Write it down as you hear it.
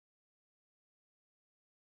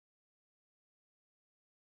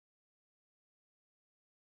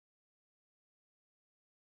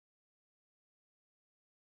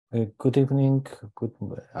Good evening, good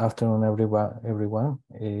afternoon, everyone.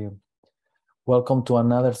 Welcome to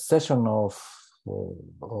another session of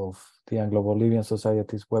the Anglo-Bolivian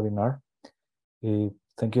Society's webinar.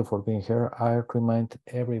 Thank you for being here. I remind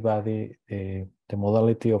everybody the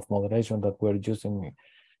modality of moderation that we're using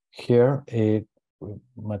here.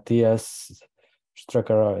 Matthias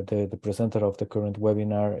Strecker, the presenter of the current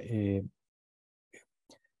webinar,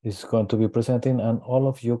 is going to be presenting, and all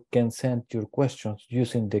of you can send your questions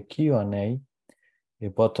using the Q&A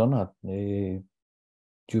button.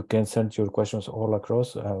 You can send your questions all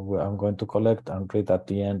across. I'm going to collect and read at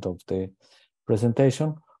the end of the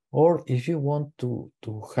presentation. Or if you want to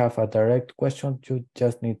have a direct question, you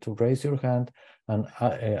just need to raise your hand, and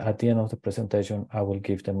at the end of the presentation, I will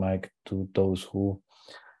give the mic to those who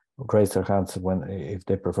raise their hands if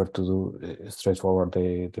they prefer to do straightforward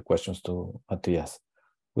the questions to Matthias.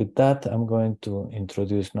 With that, I'm going to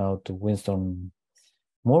introduce now to Winston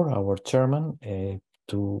Moore, our chairman,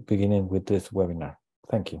 to beginning with this webinar.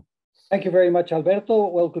 Thank you. Thank you very much, Alberto.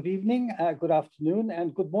 Well, good evening, good afternoon,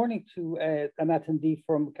 and good morning to an attendee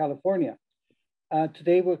from California.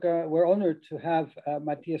 Today, we're honored to have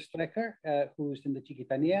Matthias Strecker, who's in the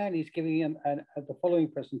Chiquitania, and he's giving the following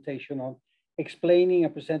presentation on explaining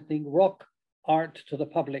and presenting rock art to the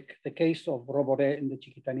public, the case of Roboré in the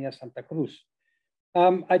Chiquitania, Santa Cruz.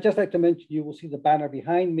 I'd just like to mention, you will see the banner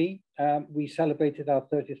behind me. We celebrated our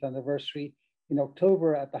 30th anniversary in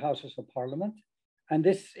October at the Houses of Parliament. And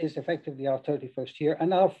this is effectively our 31st year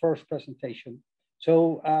and our first presentation.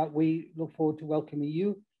 So we look forward to welcoming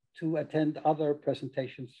you to attend other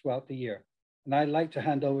presentations throughout the year. And I'd like to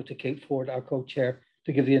hand over to Kate Ford, our co-chair,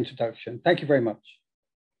 to give the introduction. Thank you very much.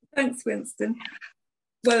 Thanks, Winston.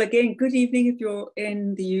 Well, again, good evening if you're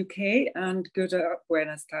in the UK, and good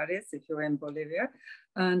buenas tardes if you're in Bolivia,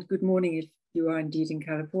 and good morning if you are indeed in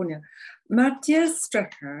California. Matthias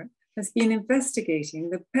Strecker has been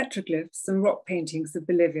investigating the petroglyphs and rock paintings of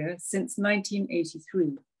Bolivia since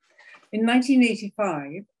 1983. In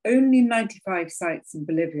 1985, only 95 sites in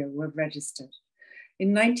Bolivia were registered.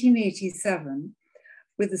 In 1987,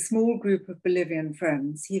 with a small group of Bolivian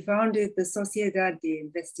friends, he founded the Sociedad de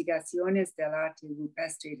Investigaciones del Arte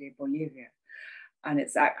Rupestre de Bolivia, and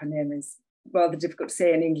its acronym is rather difficult to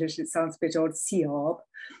say in English. It sounds a bit odd, SIARB,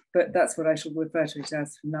 but that's what I shall refer to it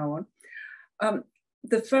as from now on.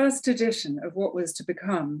 The first edition of what was to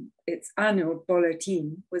become its annual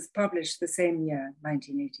bulletin was published the same year,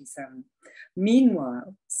 1987.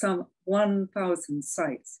 Meanwhile, some 1,000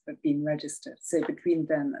 sites have been registered, so between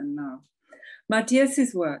then and now.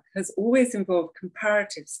 Matthias's work has always involved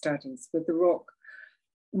comparative studies with the rock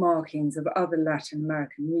markings of other Latin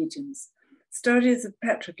American regions. Studies of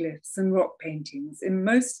petroglyphs and rock paintings in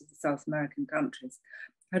most of the South American countries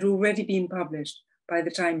had already been published by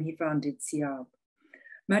the time he founded SIARB.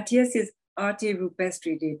 Matthias's Arte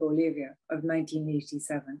Rupestre de Bolivia of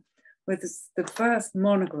 1987 was the first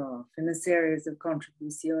monograph in a series of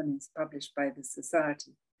contribuciones published by the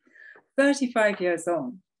Society. 35 years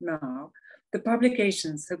on now, the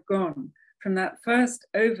publications have gone from that first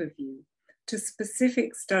overview to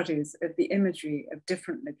specific studies of the imagery of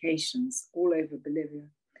different locations all over Bolivia.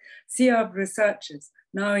 SIARB researchers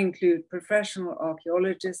now include professional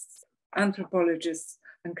archaeologists, anthropologists,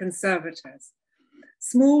 and conservators.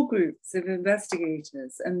 Small groups of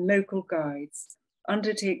investigators and local guides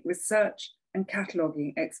undertake research and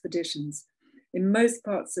cataloguing expeditions in most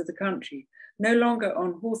parts of the country, no longer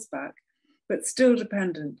on horseback, but still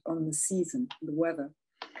dependent on the season, the weather.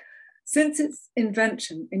 Since its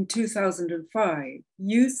invention in 2005,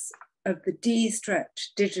 use of the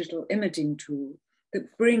D-Stretch digital imaging tool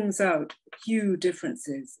that brings out hue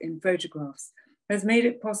differences in photographs has made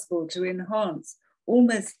it possible to enhance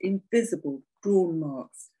almost invisible drawn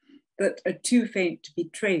marks that are too faint to be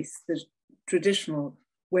traced, the traditional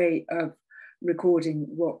way of recording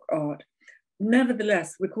rock art.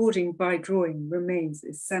 Nevertheless, recording by drawing remains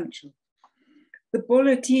essential. The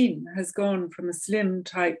bulletin has gone from a slim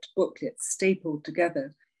typed booklet stapled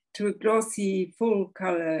together to a glossy, full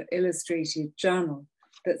color illustrated journal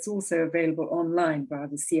that's also available online via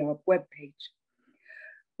the SIARB webpage.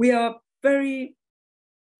 We are very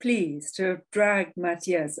pleased to have dragged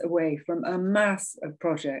Matthias away from a mass of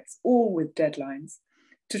projects, all with deadlines,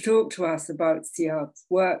 to talk to us about SIARB's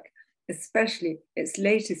work, especially its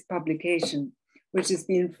latest publication, which has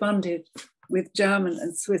been funded with German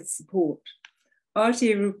and Swiss support.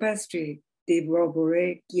 Arte Rupestre de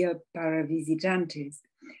Roboré Guía para Visitantes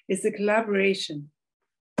is a collaboration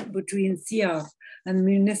between SIARB and the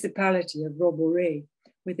municipality of Roboré,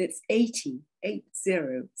 with its 80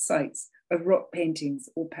 sites of rock paintings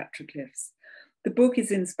or petroglyphs. The book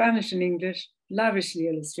is in Spanish and English, lavishly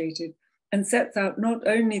illustrated, and sets out not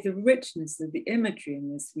only the richness of the imagery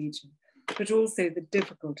in this region, but also the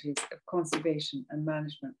difficulties of conservation and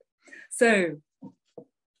management. So,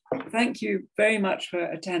 thank you very much for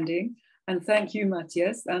attending, and thank you,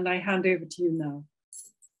 Matthias, and I hand over to you now.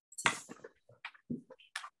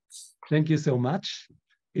 Thank you so much.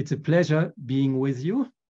 It's a pleasure being with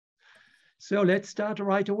you. So let's start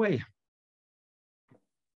right away.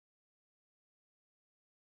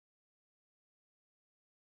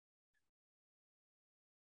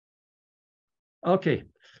 Okay.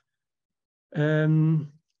 In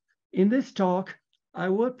this talk, I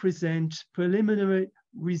will present preliminary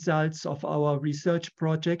results of our research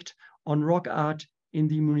project on rock art in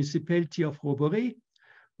the municipality of Roboré,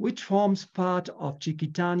 which forms part of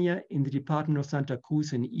Chiquitania in the Department of Santa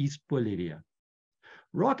Cruz in East Bolivia.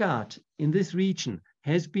 Rock art in this region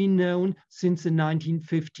has been known since the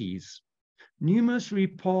 1950s. Numerous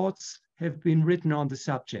reports have been written on the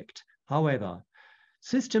subject. However,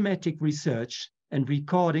 systematic research and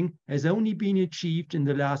recording has only been achieved in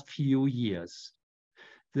the last few years.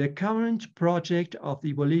 The current project of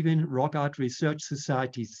the Bolivian Rock Art Research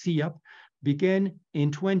Society, SIARB, began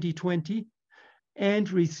in 2020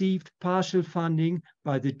 and received partial funding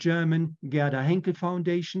by the German Gerda Henkel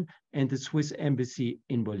Foundation and the Swiss Embassy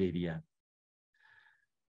in Bolivia.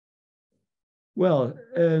 Well,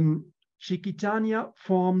 Chiquitania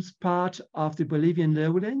forms part of the Bolivian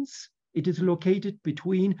lowlands. It is located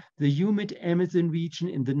between the humid Amazon region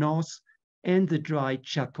in the north and the dry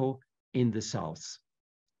Chaco in the south.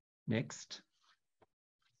 Next.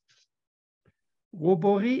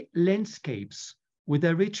 Roboré landscapes with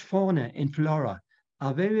their rich fauna and flora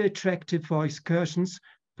are very attractive for excursions,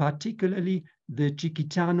 particularly the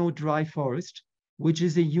Chiquitano dry forest, which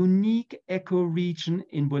is a unique ecoregion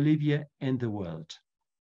in Bolivia and the world.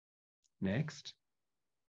 Next.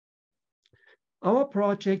 Our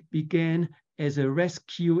project began as a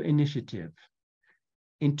rescue initiative.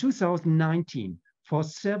 In 2019, for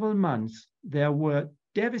several months, there were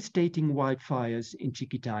devastating wildfires in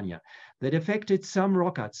Chiquitania that affected some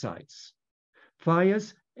rock art sites.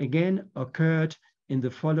 Fires again occurred in the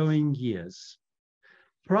following years.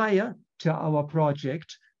 Prior to our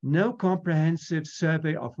project, no comprehensive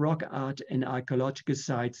survey of rock art and archaeological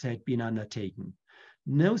sites had been undertaken.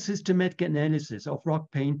 No systematic analysis of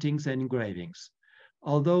rock paintings and engravings,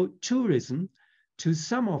 although tourism to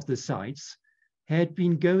some of the sites had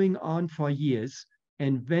been going on for years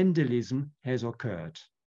and vandalism has occurred.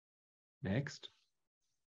 Next.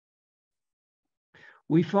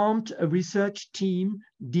 We formed a research team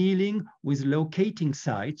dealing with locating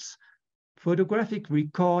sites, photographic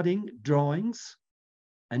recording, drawings,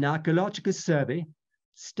 an archaeological survey,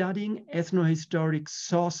 studying ethnohistoric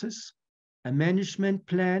sources, a management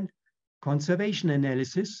plan, conservation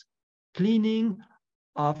analysis, cleaning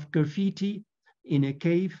of graffiti in a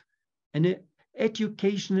cave, an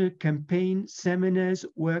educational campaign, seminars,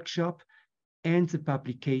 workshop, and the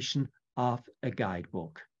publication of a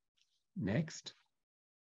guidebook. Next.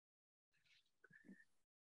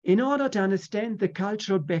 In order to understand the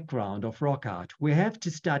cultural background of rock art, we have to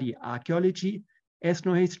study archaeology,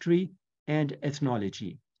 ethnohistory, and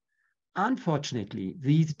ethnology. Unfortunately,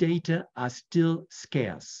 these data are still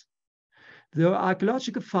scarce. Though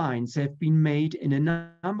archaeological finds have been made in a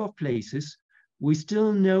number of places, we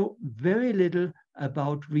still know very little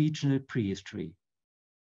about regional prehistory.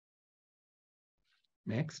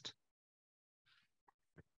 Next.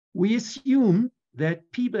 We assume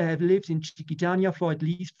that people have lived in Chiquitania for at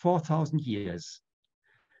least 4,000 years.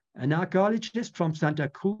 An archaeologist from Santa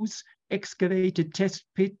Cruz excavated test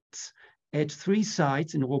pits at 3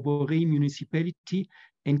 sites in Roboré municipality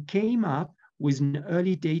and came up with an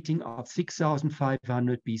early dating of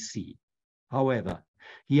 6,500 BC. However,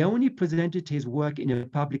 he only presented his work in a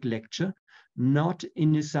public lecture, not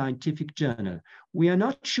in a scientific journal. We are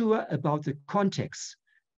not sure about the context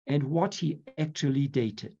and what he actually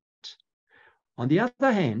dated. On the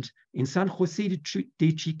other hand, in San Jose de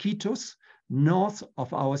Chiquitos, north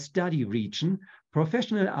of our study region,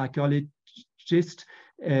 professional archaeologists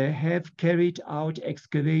have carried out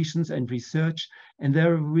excavations and research, and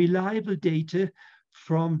there are reliable data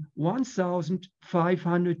from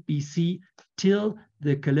 1,500 BC till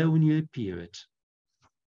the colonial period.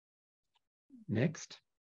 Next.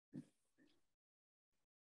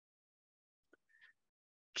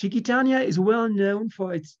 Chiquitania is well known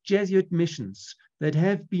for its Jesuit missions that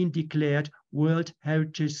have been declared World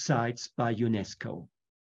Heritage Sites by UNESCO.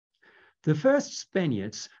 The first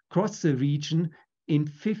Spaniards crossed the region in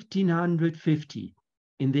 1550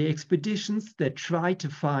 in the expeditions that tried to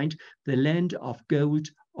find the land of gold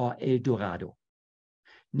or El Dorado.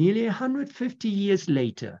 Nearly 150 years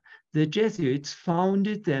later, the Jesuits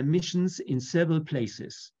founded their missions in several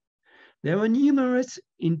places. There were numerous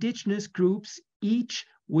indigenous groups, each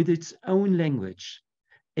with its own language.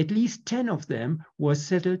 At least 10 of them were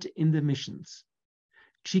settled in the missions.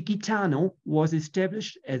 Chiquitano was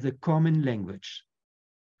established as a common language.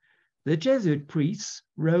 The Jesuit priests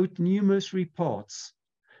wrote numerous reports,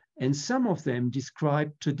 and some of them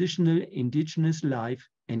described traditional indigenous life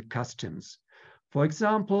and customs. For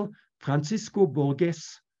example, Francisco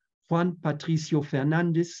Borges, Juan Patricio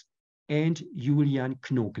Fernandez, and Julian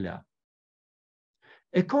Knogler.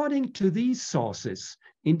 According to these sources,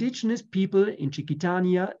 indigenous people in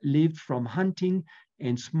Chiquitania lived from hunting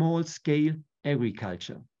and small-scale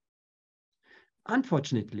agriculture.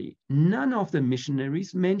 Unfortunately, none of the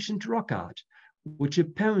missionaries mentioned rock art, which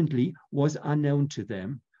apparently was unknown to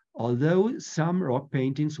them, although some rock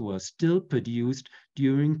paintings were still produced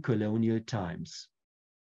during colonial times.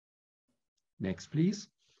 Next, please.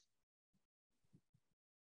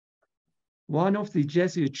 One of the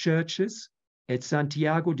Jesuit churches at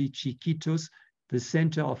Santiago de Chiquitos, the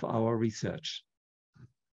center of our research.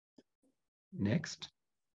 Next.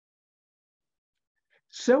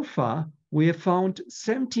 So far, we have found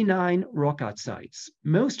 79 rock art sites,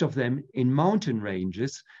 most of them in mountain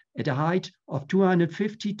ranges at a height of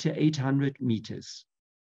 250 to 800 meters.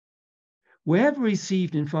 We have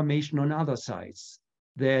received information on other sites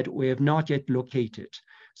that we have not yet located,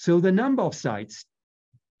 so the number of sites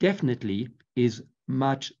definitely is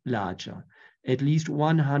much larger. At least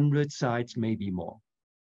 100 sites, maybe more.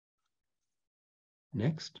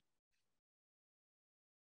 Next.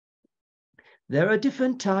 There are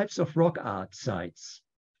different types of rock art sites.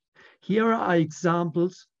 Here are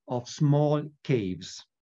examples of small caves.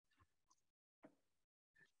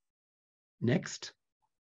 Next.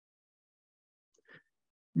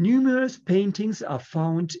 Numerous paintings are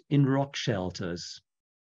found in rock shelters.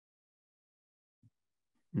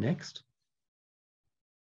 Next.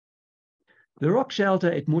 The rock shelter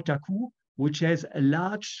at Motaku, which has a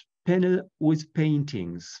large panel with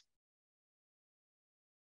paintings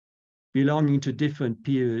belonging to different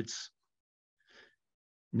periods.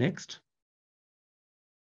 Next.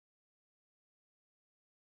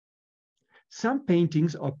 Some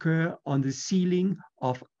paintings occur on the ceiling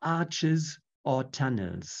of arches or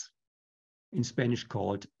tunnels, in Spanish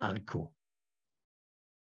called arco.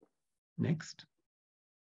 Next.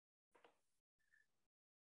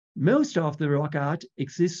 Most of the rock art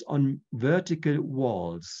exists on vertical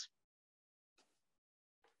walls.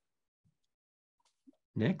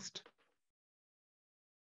 Next.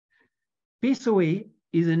 Pesoe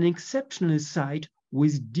is an exceptional site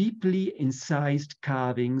with deeply incised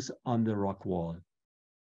carvings on the rock wall.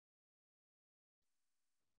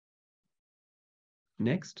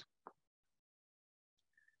 Next.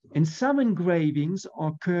 And some engravings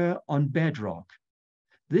occur on bedrock.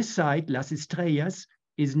 This site, Las Estrellas,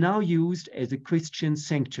 is now used as a Christian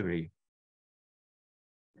sanctuary.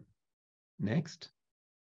 Next.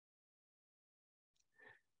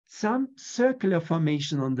 Some circular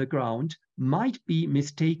formation on the ground might be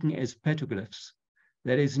mistaken as petroglyphs,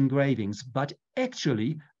 that is engravings, but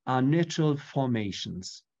actually are natural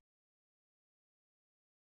formations.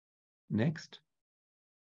 Next.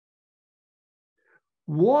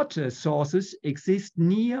 Water sources exist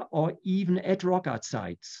near or even at rock art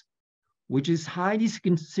sites, which is highly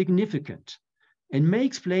significant and may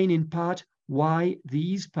explain in part why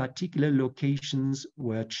these particular locations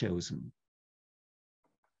were chosen.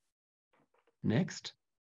 Next.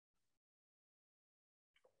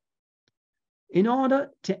 In order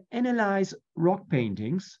to analyze rock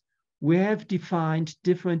paintings, we have defined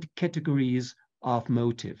different categories of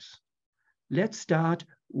motifs. Let's start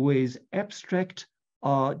with abstract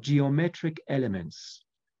or geometric elements.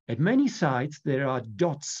 At many sites, there are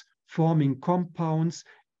dots forming compounds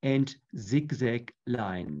and zigzag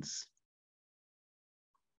lines.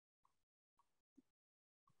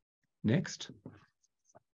 Next.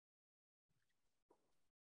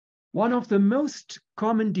 One of the most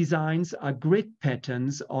common designs are grid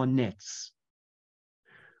patterns or nets.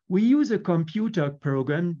 We use a computer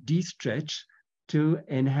program, dstretch, to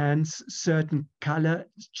enhance certain color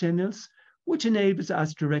channels, which enables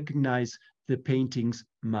us to recognize the paintings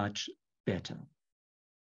much better.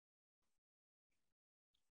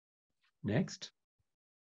 Next.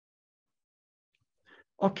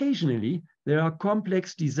 Occasionally, there are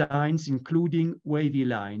complex designs, including wavy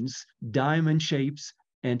lines, diamond shapes,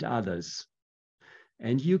 and others.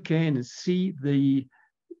 And you can see the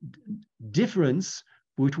difference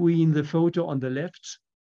between the photo on the left,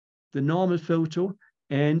 the normal photo,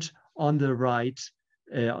 and on the right,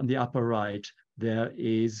 on the upper right, there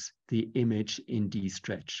is the image in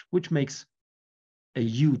D-stretch, which makes a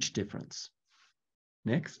huge difference.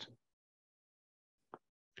 Next.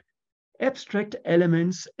 Abstract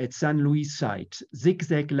elements at San Luis site,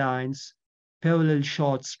 zigzag lines, parallel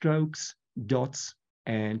short strokes, dots,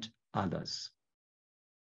 and others.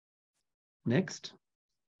 Next.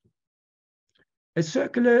 A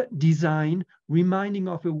circular design reminding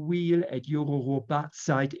of a wheel at Roboré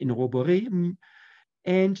site in Roboré,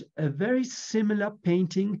 and a very similar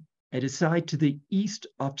painting at a site to the east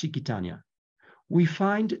of Chiquitania. We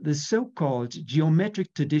find the so-called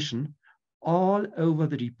geometric tradition all over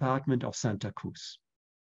the Department of Santa Cruz.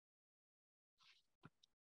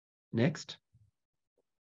 Next.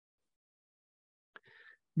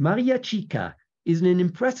 Maria Chica is an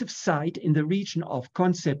impressive site in the region of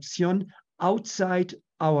Concepcion outside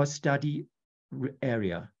our study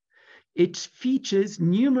area. It features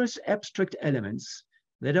numerous abstract elements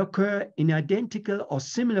that occur in identical or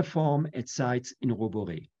similar form at sites in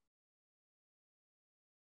Roboré.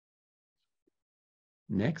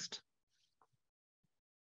 Next.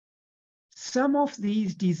 Some of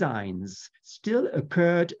these designs still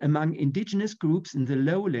occurred among indigenous groups in the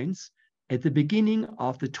lowlands at the beginning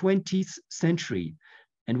of the 20th century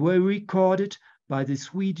and were recorded by the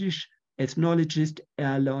Swedish ethnologist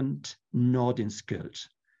Erland Nordenskiöld.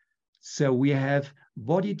 So we have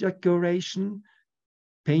body decoration,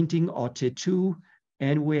 painting or tattoo,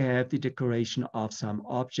 and we have the decoration of some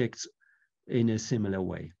objects in a similar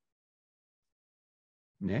way.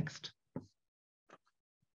 Next.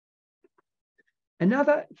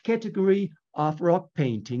 Another category of rock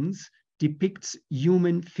paintings depicts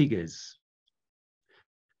human figures.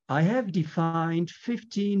 I have defined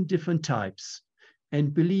 15 different types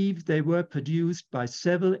and believe they were produced by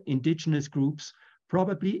several indigenous groups,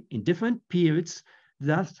 probably in different periods,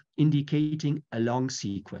 thus indicating a long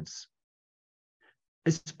sequence.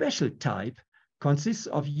 A special type consists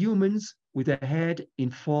of humans with a head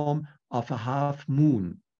in form of a half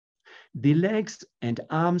moon. The legs and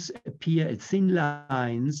arms appear as thin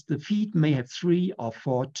lines. The feet may have 3 or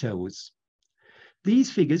 4 toes. These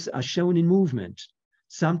figures are shown in movement,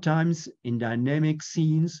 sometimes in dynamic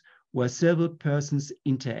scenes where several persons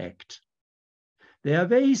interact. They are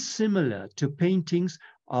very similar to paintings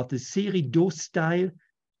of the Série d'Eau style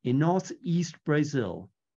in northeast Brazil.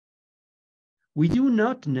 We do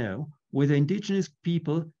not know whether indigenous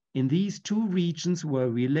people in these two regions were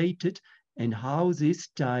related and how this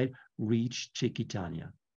style reached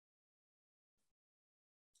Chiquitania.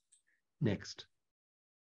 Next.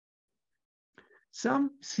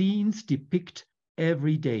 Some scenes depict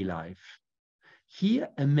everyday life. Here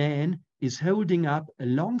a man is holding up a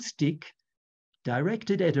long stick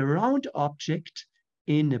directed at a round object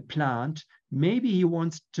in a plant. Maybe he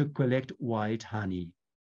wants to collect wild honey.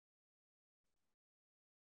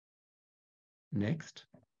 Next.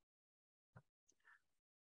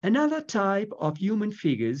 Another type of human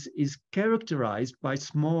figures is characterized by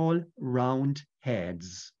small, round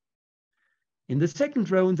heads. In the second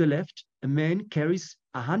row on the left, a man carries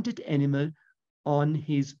a hunted animal on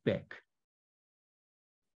his back.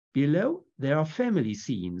 Below, there are family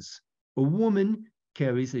scenes. A woman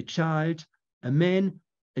carries a child, a man,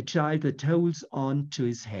 a child that holds on to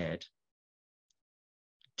his head.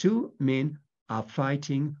 2 men are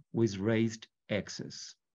fighting with raised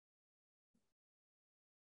axes.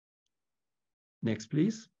 Next,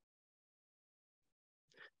 please.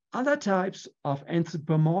 Other types of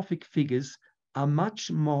anthropomorphic figures are much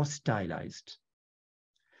more stylized.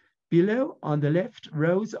 Below, on the left,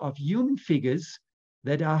 rows of human figures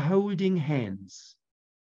that are holding hands.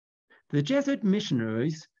 The Jesuit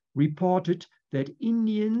missionaries reported that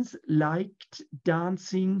Indians liked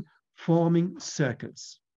dancing, forming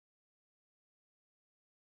circles.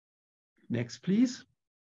 Next, please.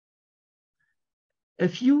 A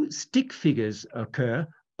few stick figures occur.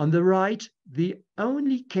 On the right, the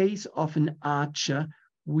only case of an archer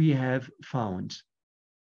we have found.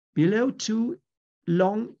 Below, 2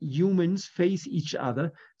 long humans face each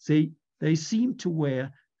other. They seem to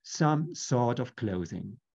wear some sort of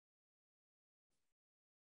clothing.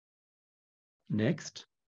 Next.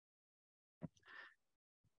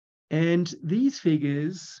 And these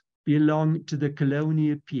figures belong to the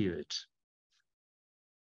colonial period.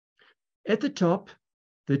 At the top,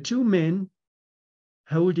 the 2 men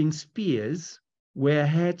holding spears wear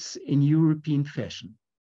hats in European fashion.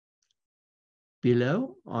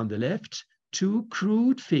 Below, on the left, 2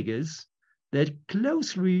 crude figures that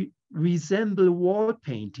closely resemble wall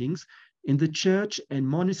paintings in the church and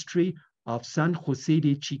monastery of San José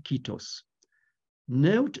de Chiquitos.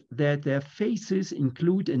 Note that their faces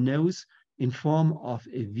include a nose in form of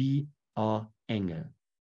a V or Engel.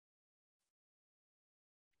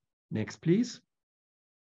 Next, please.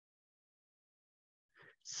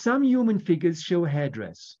 Some human figures show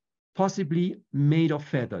headdress, possibly made of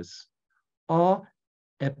feathers, or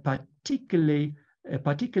a particular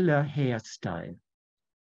hairstyle.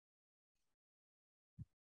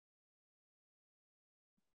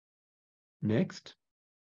 Next.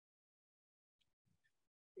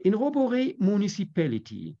 In Roboré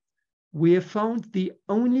municipality, we have found the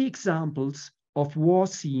only examples of war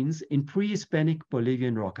scenes in pre-Hispanic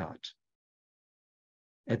Bolivian rock art.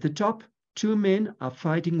 At the top, two men are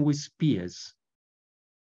fighting with spears.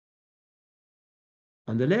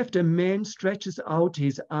 On the left, a man stretches out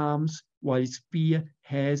his arms while his spear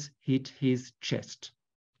has hit his chest.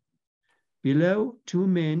 Below, two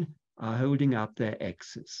men are holding up their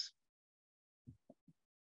axes.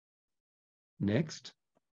 Next.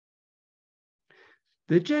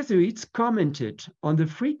 The Jesuits commented on the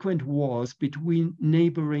frequent wars between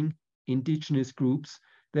neighboring indigenous groups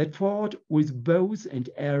that fought with bows and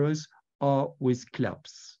arrows or with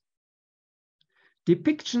clubs.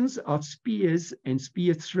 Depictions of spears and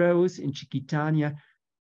spear throws in Chiquitania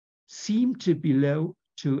seem to belong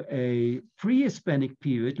to a pre-Hispanic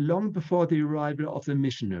period long before the arrival of the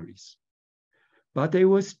missionaries. But they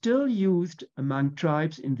were still used among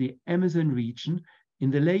tribes in the Amazon region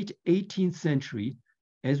in the late 18th century,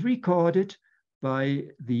 as recorded by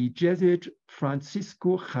the Jesuit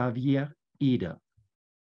Francisco Javier Eder.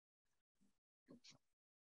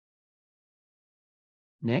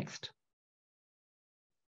 Next.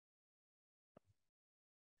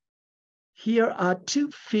 Here are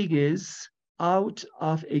two figures out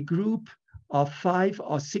of a group of 5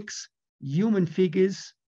 or 6 human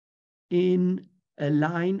figures in a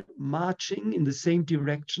line marching in the same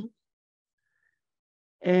direction.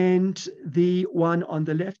 And the one on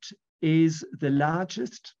the left is the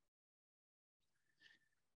largest.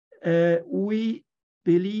 We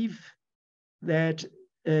believe that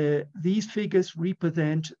these figures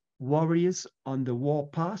represent warriors on the war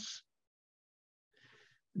path.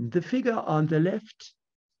 The figure on the left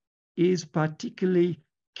is particularly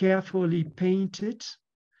carefully painted.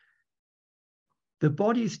 The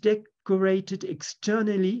body is decorated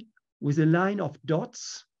externally with a line of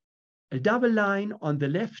dots, a double line on the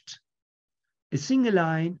left, a single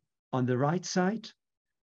line on the right side,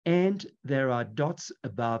 and there are dots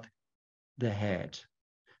above the head.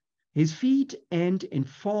 His feet end in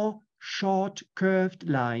 4 short curved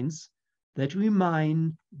lines that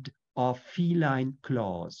remind of feline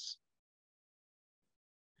claws.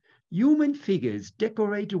 Human figures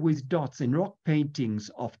decorated with dots in rock paintings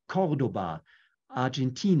of Cordoba,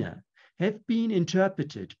 Argentina, have been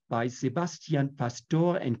interpreted by Sebastian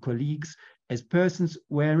Pastor and colleagues as persons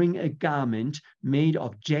wearing a garment made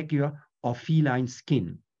of jaguar or feline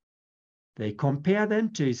skin. They compare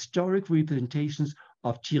them to historic representations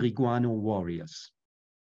of Chiriguano warriors.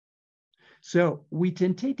 So we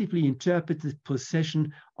tentatively interpret the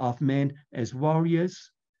procession of men as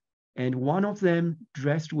warriors, and one of them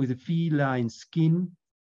dressed with a feline skin,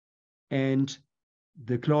 and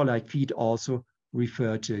the claw-like feet also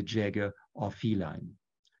refer to a jaguar or feline.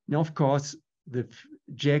 Now, of course, the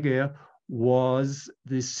jaguar was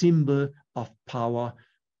the symbol of power,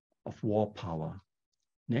 of war power.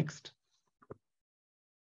 Next.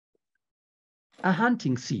 A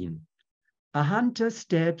hunting scene. A hunter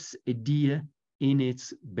stabs a deer in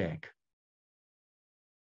its back.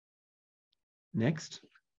 Next.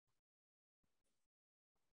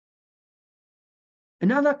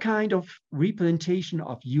 Another kind of representation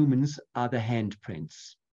of humans are the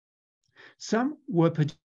handprints. Some were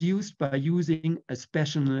produced by using a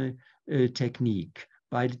special technique.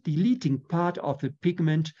 By deleting part of the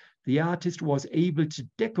pigment, the artist was able to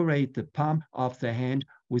decorate the palm of the hand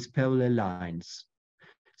with parallel lines.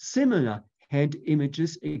 Similar hand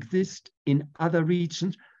images exist in other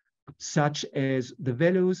regions, such as the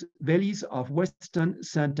valleys of Western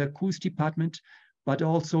Santa Cruz Department, but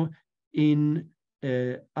also in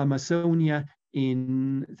Amazonia,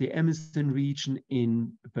 in the Amazon region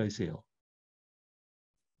in Brazil.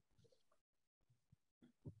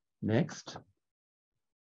 Next.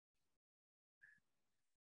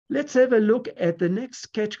 Let's have a look at the next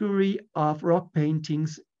category of rock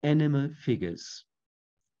paintings, animal figures.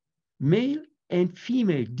 Male and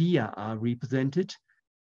female deer are represented,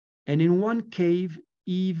 and in one cave,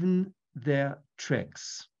 even their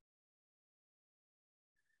tracks.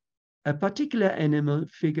 A particular animal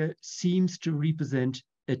figure seems to represent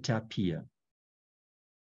a tapir.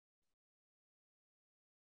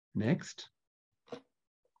 Next.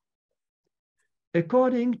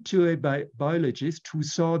 According to a biologist who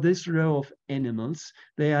saw this row of animals,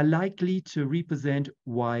 they are likely to represent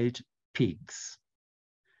wild pigs.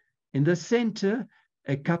 In the center,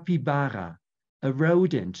 a capybara, a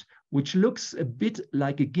rodent, which looks a bit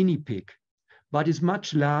like a guinea pig, but is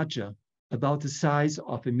much larger, about the size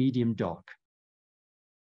of a medium dog.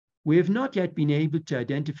 We have not yet been able to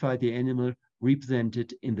identify the animal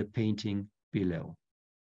represented in the painting below.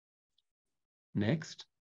 Next.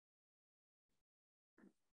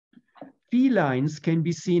 Felines can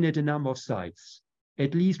be seen at a number of sites.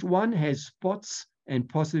 At least one has spots and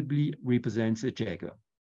possibly represents a jaguar.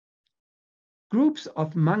 Groups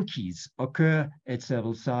of monkeys occur at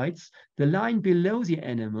several sites. The line below the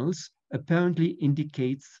animals apparently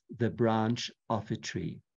indicates the branch of a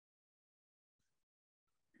tree.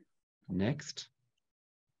 Next.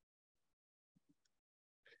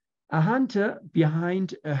 A hunter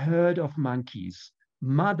behind a herd of monkeys.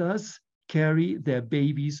 Mothers carry their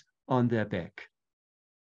babies on their back.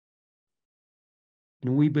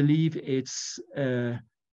 And we believe it's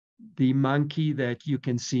the monkey that you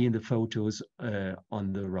can see in the photos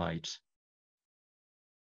on the right.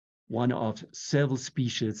 One of several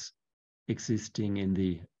species existing in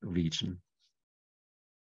the region.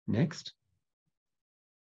 Next.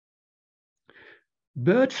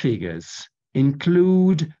 Bird figures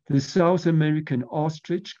include the South American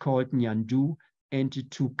ostrich called Nyandu and the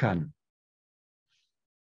toucan.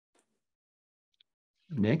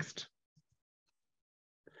 Next.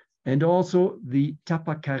 And also the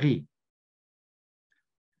tapacare.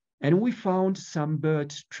 And we found some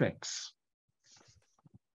bird tracks.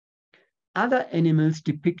 Other animals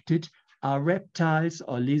depicted are reptiles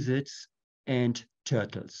or lizards and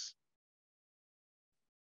turtles.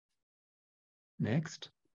 Next.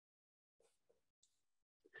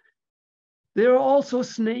 There are also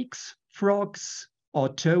snakes, frogs, or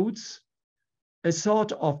toads, a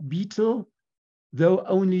sort of beetle, though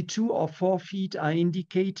only 2 or 4 feet are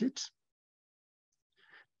indicated,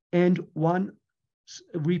 and one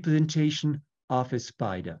representation of a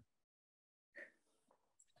spider.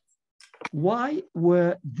 Why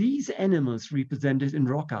were these animals represented in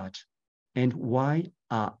rock art, and why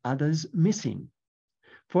are others missing?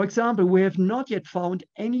 For example, we have not yet found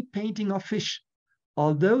any painting of fish,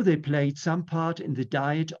 although they played some part in the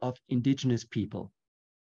diet of indigenous people.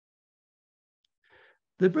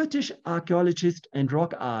 The British archaeologist and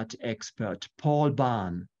rock art expert Paul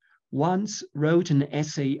Barn once wrote an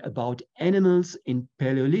essay about animals in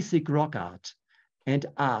Paleolithic rock art and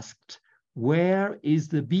asked, "Where is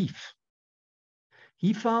the beef?"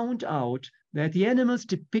 He found out that the animals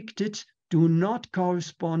depicted do not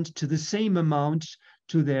correspond to the same amount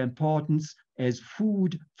to their importance as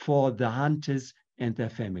food for the hunters and their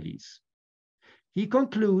families. He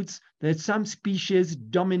concludes that some species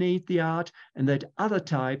dominate the art and that other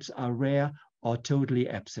types are rare or totally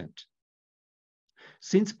absent.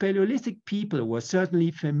 Since Paleolithic people were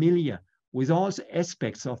certainly familiar with all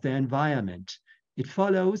aspects of their environment, it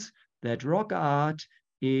follows that rock art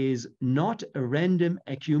is not a random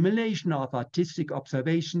accumulation of artistic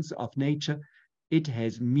observations of nature. It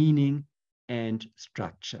has meaning and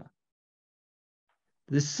structure.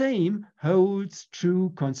 The same holds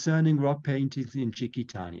true concerning rock paintings in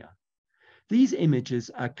Chiquitania. These images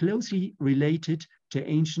are closely related to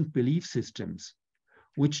ancient belief systems,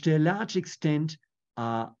 which to a large extent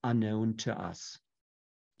are unknown to us.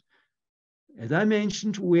 As I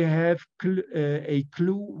mentioned, we have a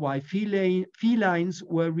clue why felines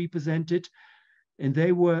were represented, and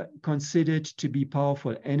they were considered to be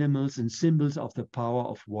powerful animals and symbols of the power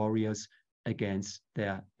of warriors against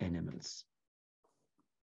their animals.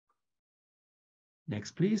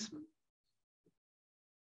 Next, please.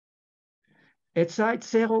 At site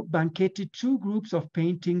Cerro Banquete, 2 groups of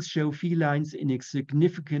paintings show felines in a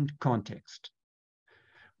significant context.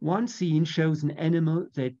 One scene shows an animal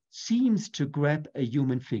that seems to grab a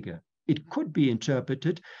human figure. It could be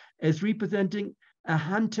interpreted as representing a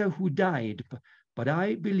hunter who died, but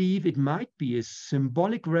I believe it might be a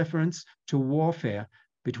symbolic reference to warfare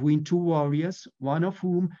between 2 warriors, one of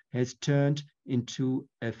whom has turned into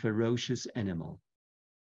a ferocious animal.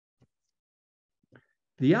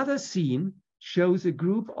 The other scene shows a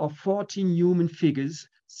group of 14 human figures,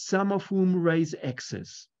 some of whom raise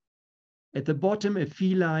axes. At the bottom, a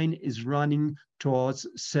feline is running towards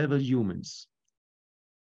several humans.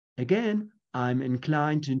 Again, I'm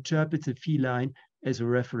inclined to interpret the feline as a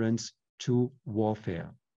reference to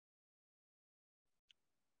warfare.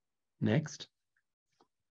 Next.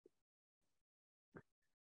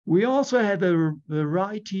 We also have a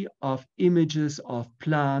variety of images of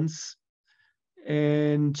plants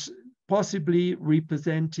and possibly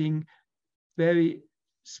representing very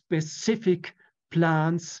specific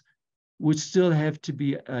plants which still have to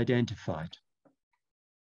be identified.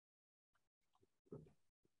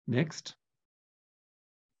 Next.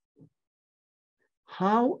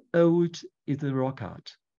 How old is the rock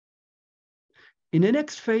art? In the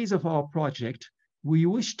next phase of our project, we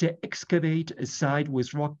wish to excavate a site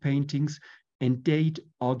with rock paintings and date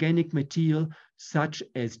organic material such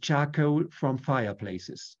as charcoal from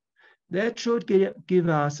fireplaces. That should give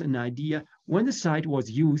us an idea when the site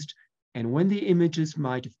was used and when the images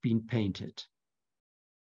might have been painted.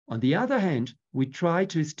 On the other hand, we try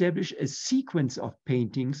to establish a sequence of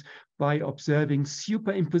paintings by observing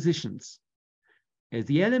superimpositions, as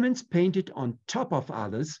the elements painted on top of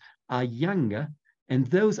others are younger and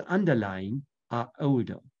those underlying are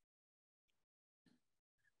older.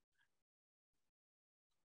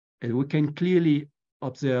 And we can clearly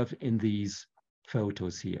observe in these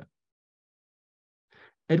photos here.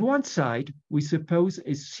 At one side, we suppose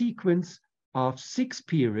a sequence of 6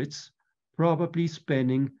 periods, probably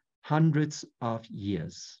spanning hundreds of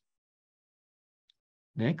years.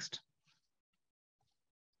 Next.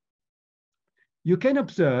 You can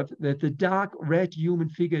observe that the dark red human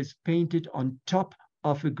figure is painted on top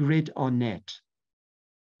of a grid or net.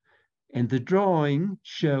 And the drawing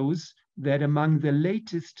shows that among the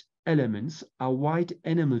latest elements are white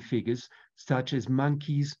animal figures such as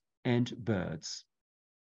monkeys and birds.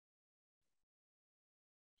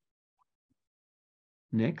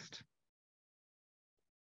 Next.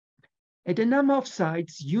 At a number of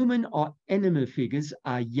sites, human or animal figures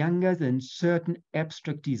are younger than certain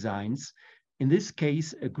abstract designs, in this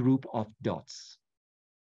case, a group of dots.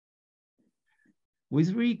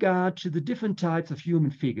 With regard to the different types of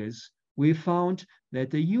human figures, we found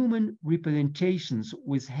that the human representations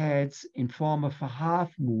with heads in form of a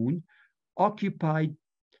half moon occupy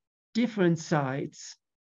different sites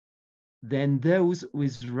than those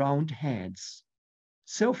with round heads.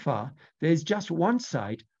 So far, there is just one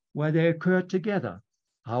site where they occur together.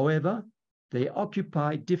 However, they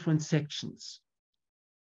occupy different sections.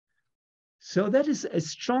 So that is a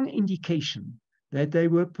strong indication that they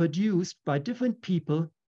were produced by different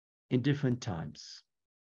people in different times.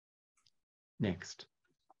 Next.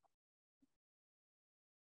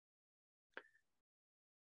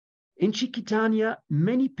 In Chiquitania,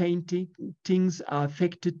 many paintings are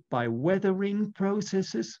affected by weathering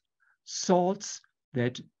processes, salts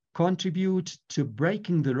that contribute to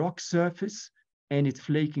breaking the rock surface and its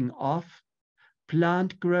flaking off,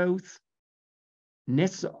 plant growth,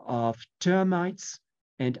 nests of termites,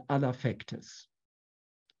 and other factors.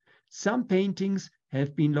 Some paintings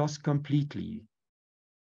have been lost completely.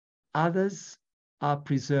 Others are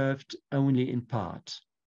preserved only in part.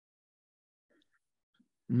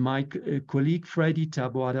 My colleague Freddy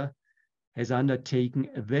Taboada has undertaken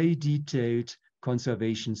a very detailed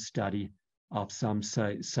conservation study of some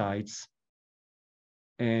sites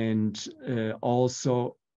and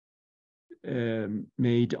also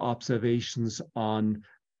made observations on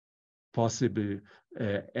possible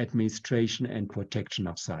administration and protection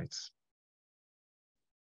of sites.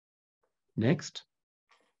 Next.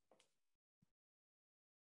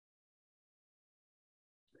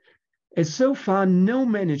 As so far no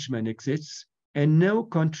management exists and no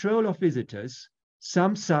control of visitors,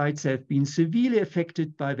 some sites have been severely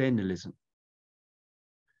affected by vandalism.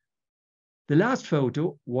 The last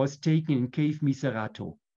photo was taken in Cave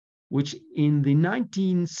Miserato, which in the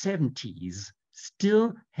 1970s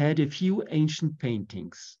still had a few ancient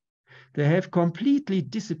paintings. They have completely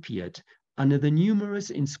disappeared under the numerous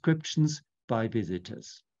inscriptions by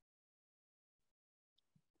visitors.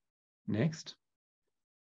 Next.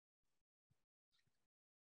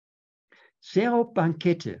 Cerro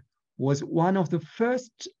Banquete was one of the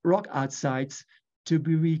first rock art sites to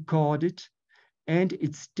be recorded, and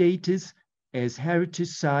its status as heritage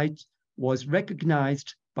site was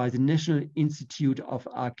recognized by the National Institute of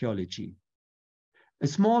Archaeology. A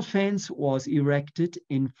small fence was erected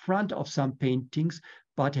in front of some paintings,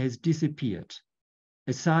 but has disappeared.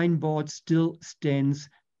 A signboard still stands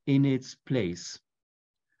in its place.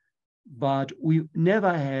 But we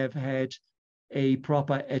never have had a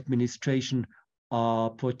proper administration or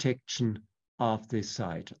protection of this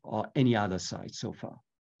site or any other site so far.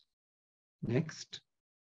 Next.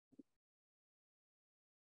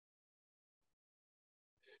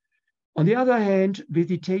 On the other hand,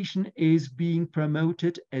 visitation is being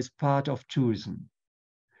promoted as part of tourism.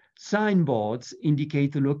 Signboards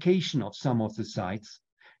indicate the location of some of the sites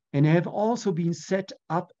and have also been set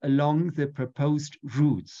up along the proposed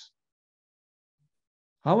routes.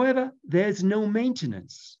 However, there is no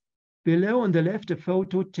maintenance. Below on the left, a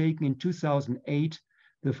photo taken in 2008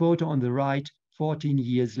 The photo on the right, 14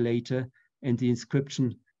 years later, and the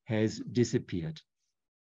inscription has disappeared.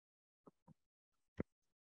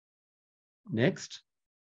 Next.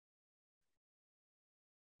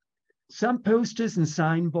 Some posters and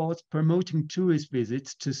signboards promoting tourist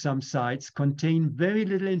visits to some sites contain very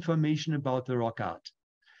little information about the rock art.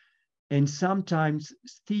 And sometimes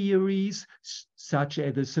theories such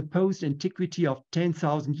as the supposed antiquity of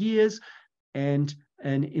 10,000 years and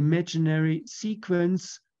an imaginary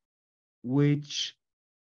sequence which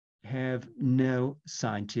have no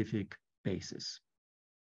scientific basis.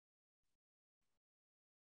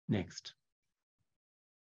 Next.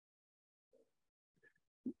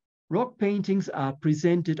 Rock paintings are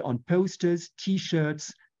presented on posters,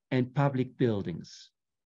 T-shirts, and public buildings.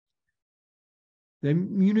 The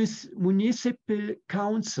municipal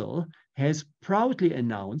council has proudly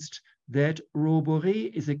announced that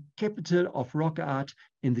Roboré is a capital of rock art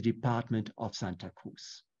in the Department of Santa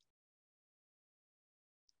Cruz.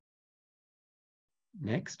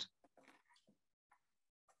 Next.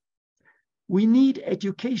 We need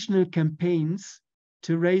educational campaigns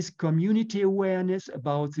to raise community awareness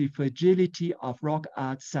about the fragility of rock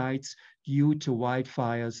art sites due to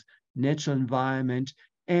wildfires, natural environment,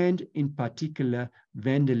 and in particular,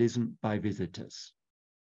 vandalism by visitors.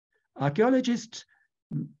 Archaeologist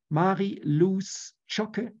Matthias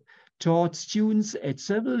Strecker taught students at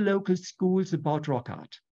several local schools about rock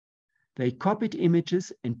art. They copied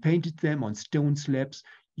images and painted them on stone slabs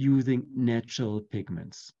using natural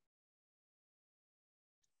pigments.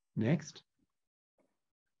 Next.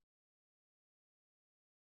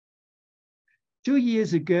 2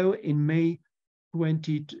 years ago in May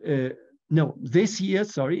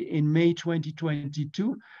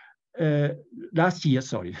 2022, last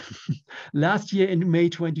year in May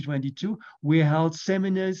 2022, we held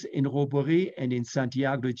seminars in Roboré and in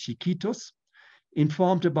Santiago de Chiquitos,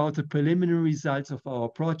 informed about the preliminary results of our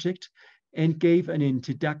project, and gave an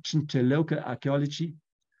introduction to local archaeology,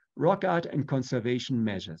 rock art, and conservation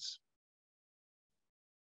measures.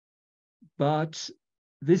 But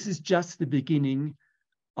this is just the beginning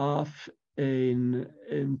of an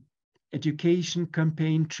education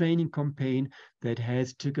campaign, training campaign that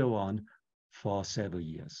has to go on for several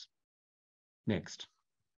years. Next.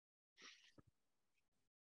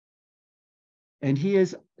 And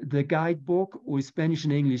here's the guidebook with Spanish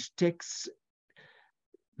and English texts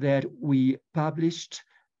that we published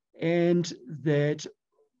and that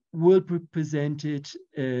will be presented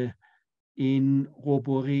in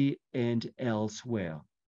Roboré and elsewhere.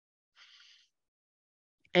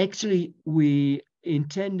 Actually, we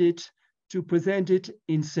intended to present it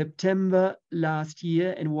in September last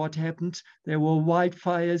year, and what happened? There were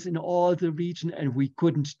wildfires in all the region and we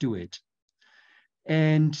couldn't do it.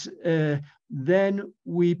 And then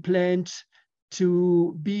we planned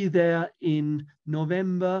to be there in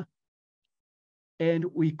November, and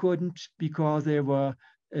we couldn't because there were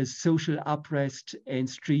social unrest and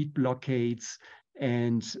street blockades,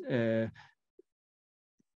 and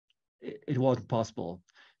it wasn't possible.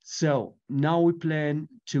 So now we plan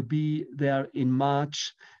to be there in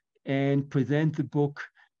March and present the book,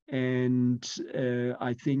 and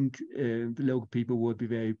I think the local people will be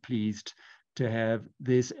very pleased to have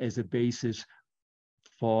this as a basis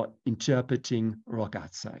for interpreting rock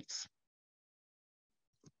art sites.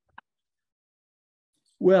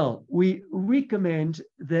 Well, we recommend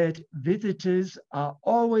that visitors are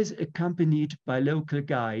always accompanied by local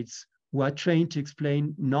guides who are trained to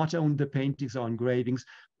explain not only the paintings or engravings,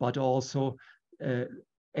 but also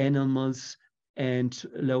animals and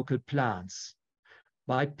local plants.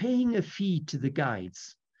 By paying a fee to the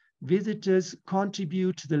guides, visitors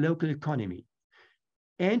contribute to the local economy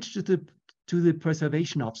and to the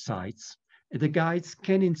preservation of sites. The guides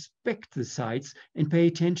can inspect the sites and pay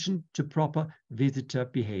attention to proper visitor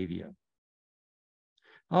behavior.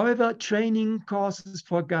 However, training courses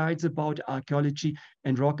for guides about archaeology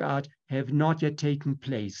and rock art have not yet taken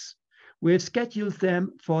place. We have scheduled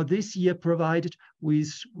them for this year, provided we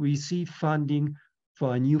receive funding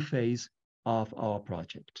for a new phase of our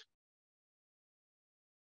project.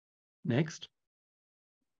 Next.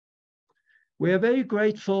 We are very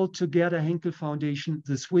grateful to Gerda Henkel Foundation,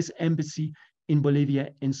 the Swiss Embassy in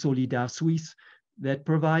Bolivia, and Solidar Suisse that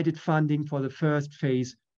provided funding for the first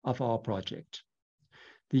phase of our project.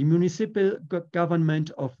 The municipal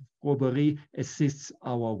government of Roboré assists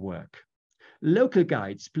our work. Local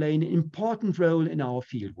guides play an important role in our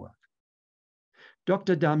fieldwork.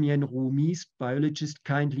 Dr. Damien Roumis, biologist,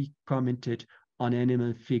 kindly commented on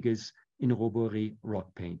animal figures in Roboré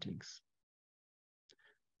rock paintings.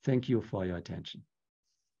 Thank you for your attention.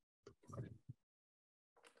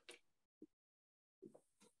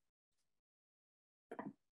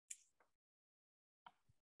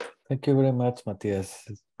 Thank you very much, Matthias.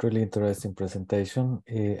 It's really interesting presentation.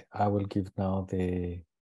 I will give now the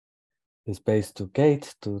space to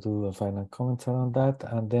Kate to do a final comments around that,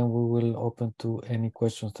 and then we will open to any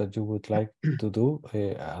questions that you would like to do.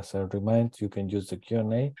 As a reminder, you can use the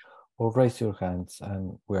Q&A or raise your hands,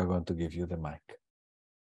 and we are going to give you the mic.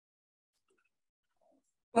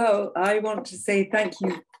 Well, I want to say thank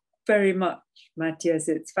you very much, Matthias.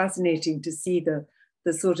 It's fascinating to see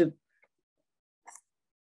the sort of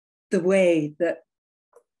the way that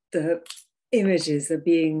the images are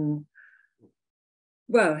being,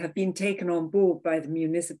 well, have been taken on board by the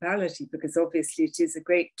municipality, because obviously it is a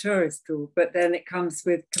great tourist tool, but then it comes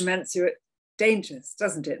with commensurate dangers,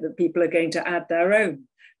 doesn't it? That people are going to add their own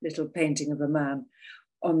little painting of a man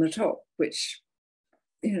on the top, which,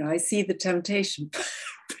 you know, I see the temptation,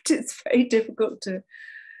 but it's very difficult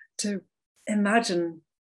to imagine.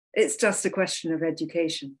 It's just a question of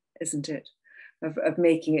education, isn't it? Of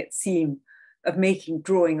making it seem, of making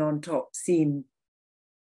drawing on top seem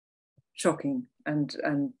shocking and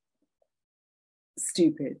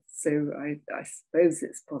stupid. So I suppose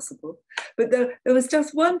it's possible. But there was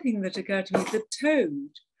just one thing that occurred to me, the toad.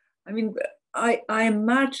 I mean, I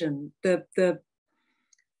imagine the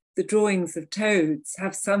drawings of toads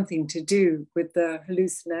have something to do with the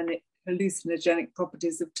hallucinogenic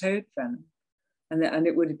properties of toad venom. And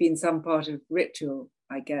it would have been some part of ritual,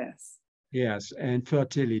 I guess. Yes, and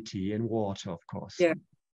fertility and water, of course. Yeah,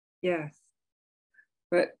 yes.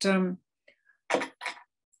 But,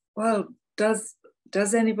 well, does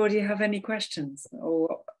anybody have any questions?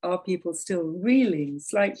 Or are people still reeling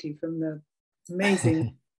slightly from the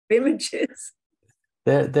amazing images?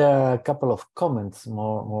 There are a couple of comments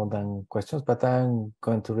more than questions, but I'm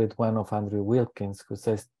going to read one of Andrew Wilkins, who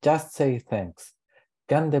says, just say thanks.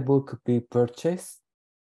 Can the book be purchased?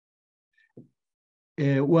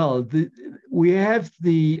 Well, we have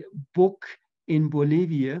the book in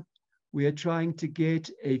Bolivia. We are trying to get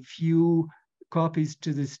a few copies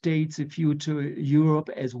to the States, a few to Europe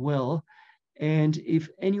as well. And if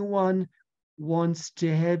anyone wants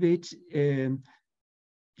to have it,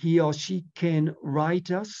 he or she can write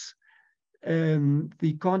us.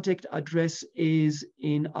 The contact address is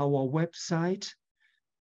in our website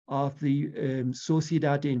of the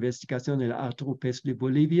Sociedad de Investigación del Arte Rupestre de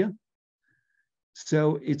Bolivia.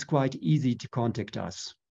 So it's quite easy to contact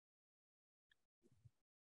us.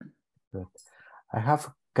 Good. I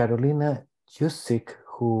have Carolina Jusik,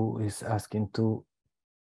 who is asking to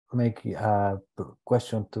make a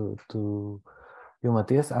question to you,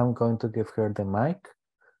 Matthias. I'm going to give her the mic.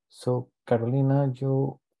 So Carolina,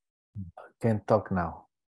 you can talk now.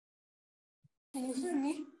 Can you hear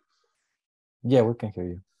me? Yeah, we can hear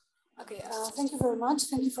you. Okay, thank you very much.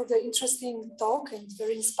 Thank you for the interesting talk and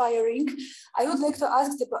very inspiring. I would like to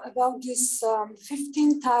ask about these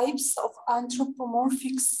 15 types of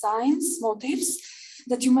anthropomorphic signs, motifs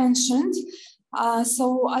that you mentioned.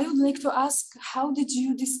 So I would like to ask, how did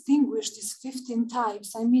you distinguish these 15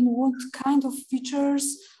 types? I mean, what kind of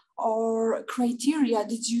features or criteria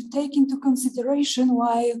did you take into consideration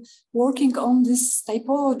while working on this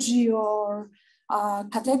typology or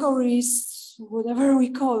categories, whatever we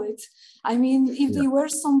call it? I mean, if there were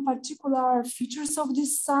some particular features of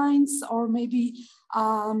these signs, or maybe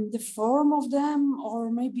the form of them,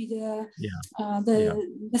 or maybe the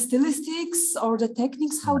stylistics or the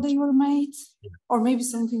techniques, how they were made, or maybe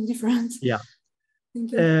something different. Yeah.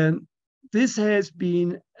 Thank you. And this has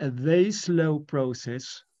been a very slow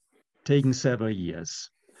process, taking several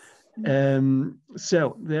years.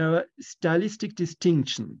 So there are stylistic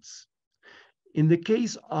distinctions. In the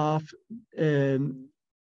case of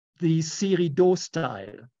the série d'eau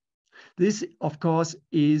style, this, of course,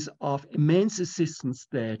 is of immense assistance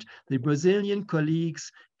that the Brazilian colleagues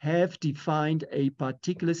have defined a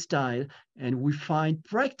particular style, and we find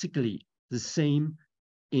practically the same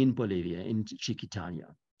in Bolivia, in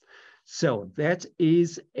Chiquitania. So that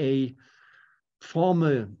is a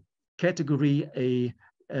formal category, a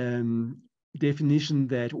definition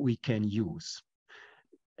that we can use.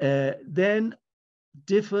 Then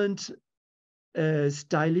different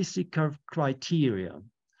stylistic criteria,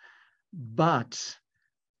 but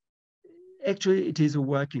actually it is a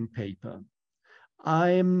working paper.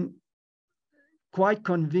 I'm quite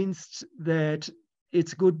convinced that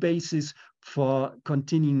it's a good basis for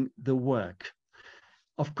continuing the work.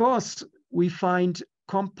 Of course, we find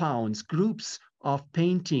compounds, groups of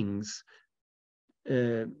paintings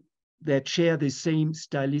that share the same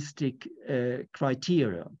stylistic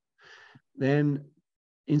criteria. Then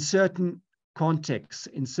in certain contexts,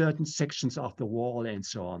 in certain sections of the wall and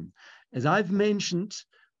so on. As I've mentioned,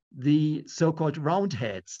 the so-called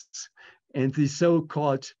roundheads and the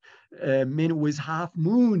so-called men with half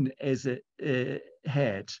moon as a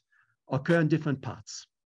head occur in different parts,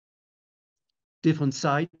 different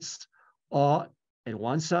sites, or at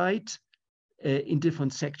one site in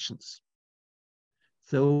different sections.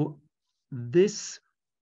 So this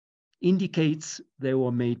indicates they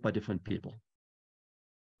were made by different people.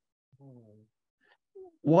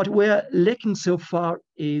 What we're lacking so far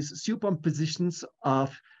is superpositions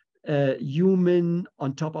of human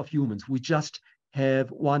on top of humans. We just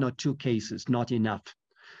have one or two cases, not enough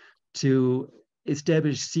to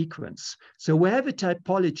establish sequence. So we have a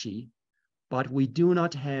typology, but we do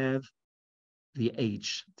not have the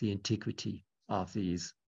age, the antiquity of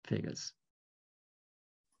these figures.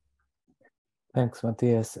 Thanks,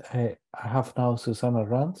 Matthias. I have now Susanna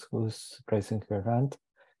Rands, who's raising her hand.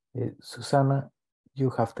 Susanna, you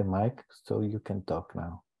have the mic, so you can talk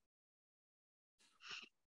now.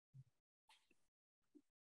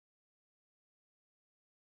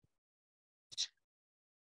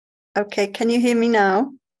 Okay, can you hear me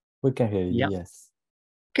now? We can hear you, yes.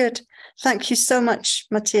 Good. Thank you so much,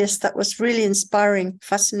 Matthias. That was really inspiring,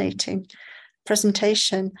 fascinating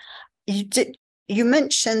presentation. You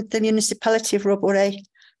mentioned the municipality of Roboré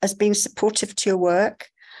as being supportive to your work.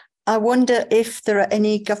 I wonder if there are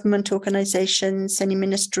any government organizations, any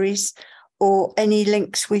ministries, or any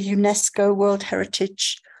links with UNESCO World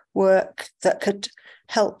Heritage work that could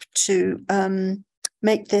help to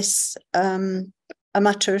make this a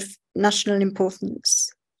matter of national importance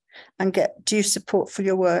and get due support for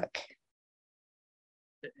your work?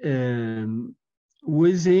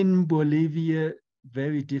 Within Bolivia,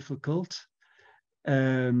 very difficult.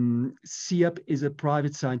 SIARB is a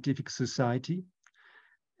private scientific society.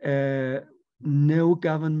 No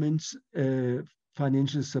government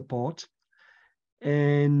financial support,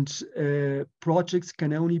 and projects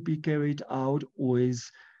can only be carried out with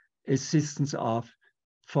assistance of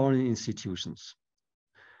foreign institutions.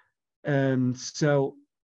 So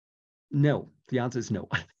no, the answer is no.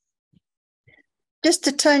 Just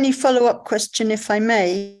a tiny follow-up question, if I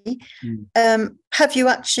may. Have you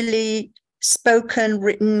actually spoken,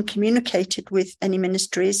 written, communicated with any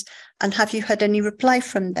ministries, and have you had any reply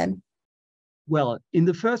from them? Well, in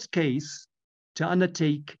the first case, to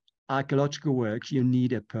undertake archaeological work, you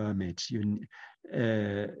need a permit.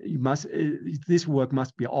 This work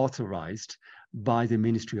must be authorized by the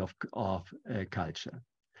Ministry of Culture.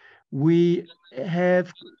 We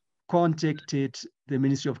have contacted the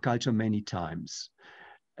Ministry of Culture many times.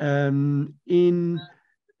 In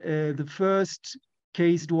the first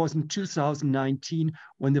case, it was in 2019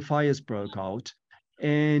 when the fires broke out,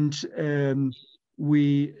 and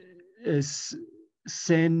we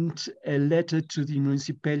sent a letter to the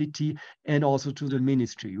municipality and also to the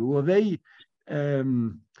ministry. We were very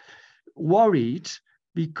worried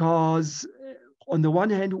because on the one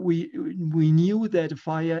hand, we knew that the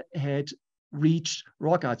fire had reached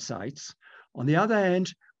rock art sites. On the other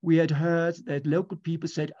hand, we had heard that local people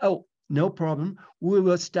said, oh, no problem, we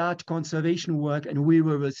will start conservation work and we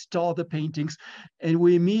will restore the paintings. And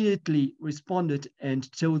we immediately responded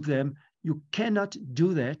and told them, you cannot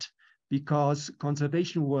do that because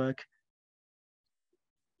conservation work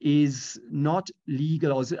is not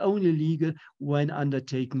legal, or is only legal when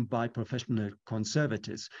undertaken by professional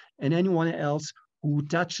conservators. And anyone else who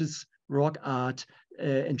touches rock art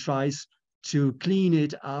and tries to clean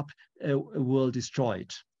it up will destroy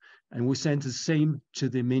it. And we sent the same to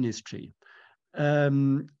the ministry.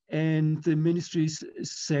 And the ministries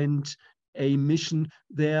sent a mission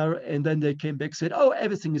there, and then they came back and said, oh,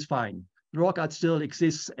 everything is fine. The rock art still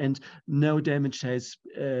exists and no damage has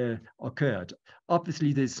occurred.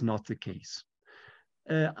 Obviously, this is not the case.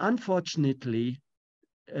 Unfortunately,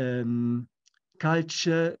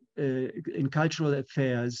 culture in cultural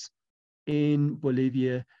affairs in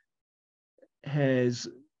Bolivia has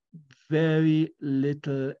very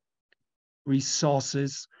little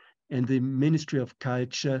resources, and the Ministry of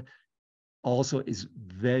Culture also is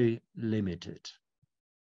very limited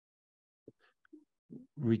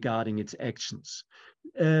regarding its actions.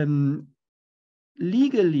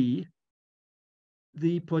 Legally,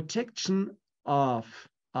 the protection of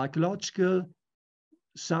archaeological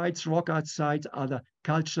sites, rock art sites, other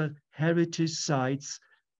cultural heritage sites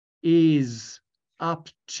is up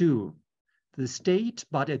to the state,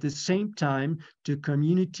 but at the same time to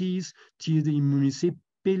communities, to the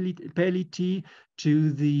municipality,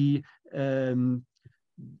 to the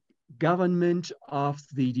government of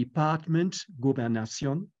the department,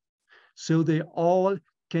 gobernación, so they all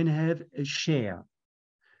can have a share.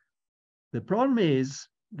 The problem is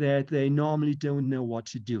that they normally don't know what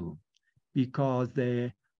to do because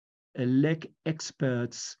they lack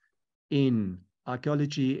experts in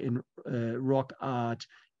archaeology, in rock art,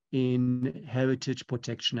 in heritage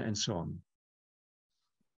protection, and so on.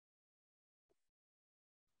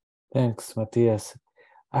 Thanks, Matthias.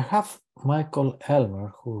 I have Michael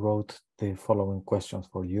Elmer, who wrote the following questions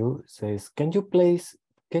for you. It says, can you please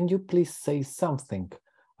say something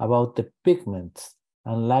about the pigments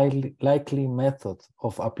and likely method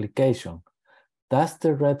of application? Does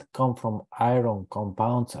the red come from iron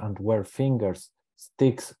compounds, and were fingers,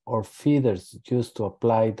 sticks, or feathers used to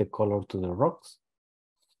apply the color to the rocks?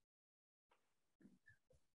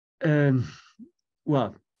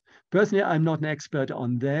 Well, personally, I'm not an expert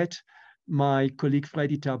on that. My colleague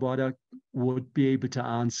Freddy Taboada would be able to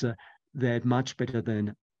answer that much better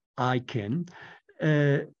than I can.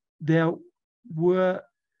 There were,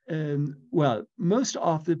 well, most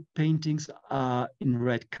of the paintings are in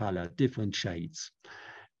red color, different shades.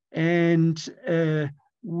 And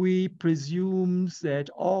we presume that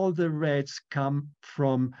all the reds come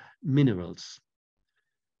from minerals.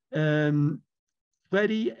 Freddy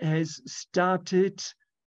has started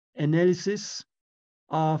analysis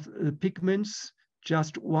of the pigments,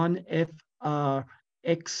 just one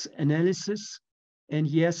FRX analysis. And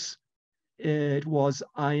yes, it was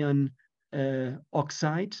iron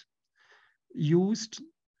oxide used.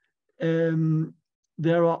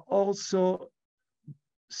 There are also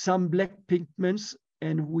some black pigments,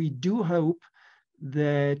 and we do hope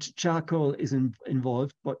that charcoal is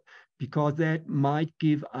involved, but because that might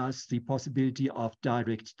give us the possibility of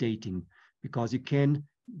direct dating, because you can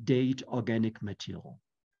date organic material.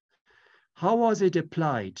 How was it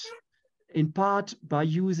applied? In part by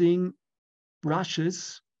using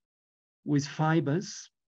brushes with fibers,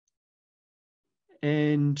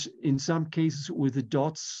 and in some cases with the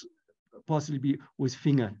dots, possibly with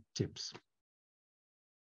fingertips.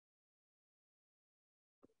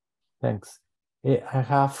 Thanks. I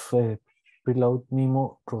have below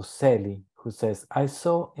Mimo Rosselli, who says, I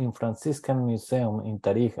saw in Franciscan Museum in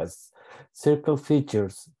Tarijas circle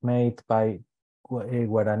features made by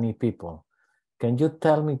Guarani people. Can you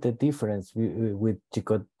tell me the difference with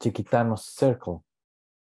Chiquitano's circle?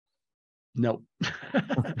 No,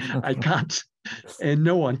 I can't, and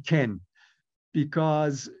no one can,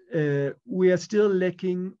 because we are still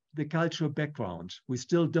lacking the cultural background. We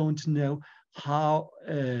still don't know how,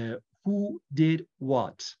 who did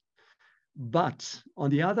what. But on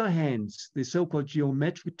the other hand, the so-called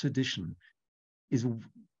geometric tradition is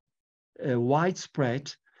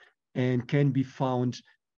widespread and can be found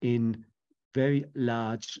in very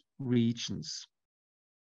large regions.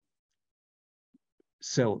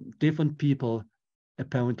 So different people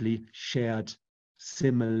apparently shared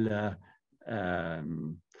similar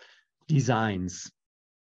designs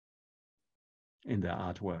in their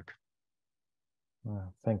artwork.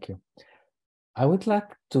 Thank you. I would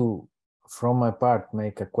like to, from my part,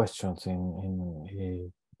 make a question to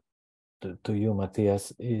you,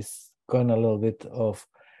 Matthias, is going a little bit of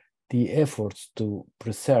the efforts to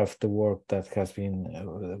preserve the work that has been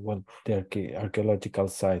the archaeological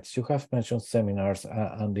sites. You have mentioned seminars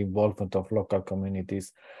and the involvement of local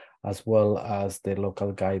communities, as well as the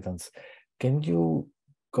local guidance. Can you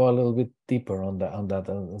go a little bit deeper on that?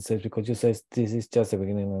 And say, because you say this is just the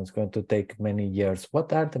beginning and it's going to take many years.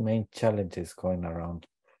 What are the main challenges going around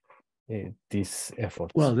these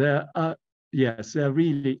efforts? Well, there are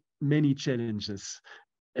really many challenges.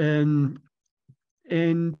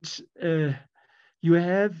 You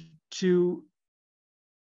have to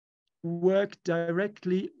work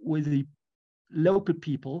directly with the local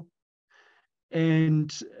people.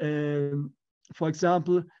 And for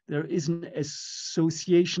example, there is an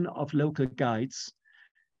association of local guides,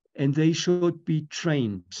 and they should be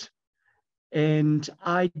trained. And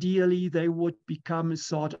ideally, they would become a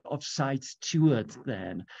sort of site steward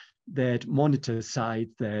then, that monitor site,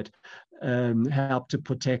 that help to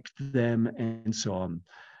protect them, and so on.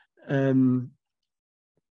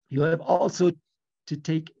 You have also to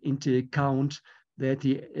take into account that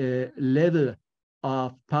the level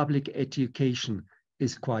of public education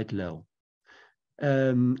is quite low.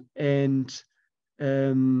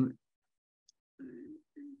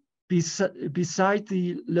 Beside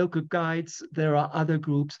the local guides, there are other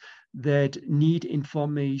groups that need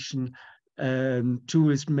information,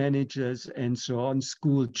 tourist managers and so on,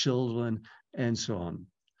 school children and so on.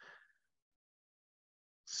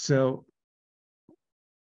 So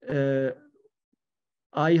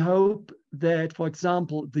I hope that, for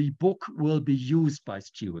example, the book will be used by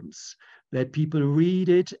students, that people read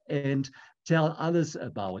it and tell others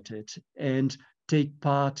about it and take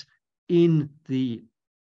part in the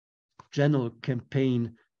general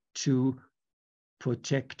campaign to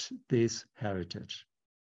protect this heritage.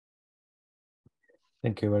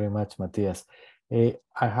 Thank you very much, Matthias. I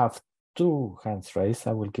have two hands raised.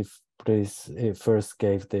 I will give first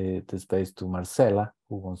gave the space to Marcela,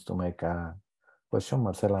 who wants to make a question.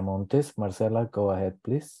 Marcela Montes. Marcela, go ahead,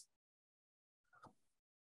 please.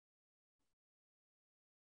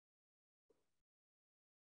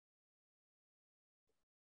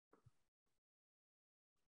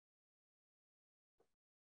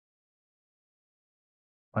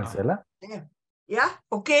 Marcela? Yeah,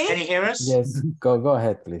 okay. Can you hear us? Yes, go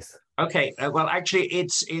ahead, please. Okay, well, actually,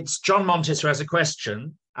 it's John Montes who has a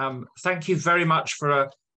question. Thank you very much for a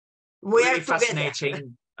really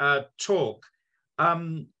fascinating talk.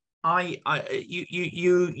 You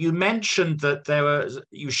mentioned that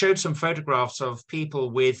you showed some photographs of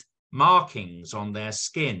people with markings on their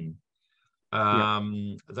skin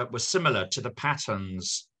that were similar to the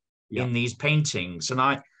patterns in these paintings, and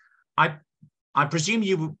I presume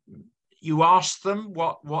you asked them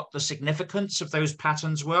what the significance of those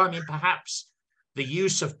patterns were. I mean, perhaps the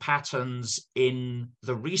use of patterns in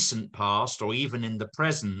the recent past or even in the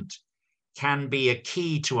present can be a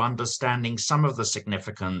key to understanding some of the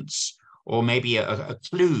significance, or maybe a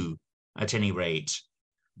clue at any rate.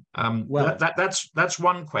 Well, that's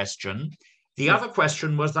one question. The other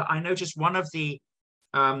question was that I noticed one of the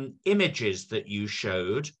images that you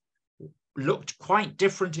showed looked quite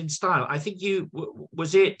different in style. I think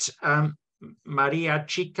was it Maria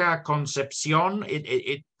Chica Concepcion?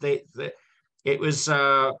 It was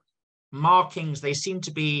markings. They seem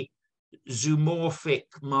to be zoomorphic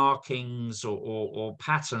markings or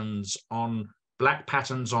patterns on black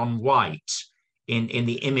patterns on white in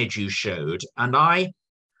the image you showed. And I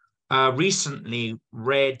recently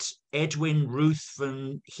read Edwin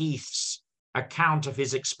Ruthven Heath's account of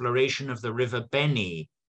his exploration of the River Beni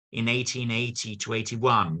in 1880 to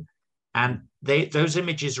 81. And those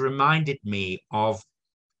images reminded me of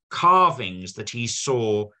carvings that he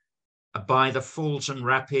saw by the falls and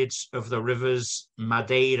rapids of the rivers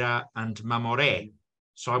Madeira and Mamoré.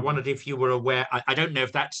 So I wondered if you were aware. I don't know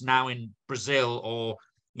if that's now in Brazil or,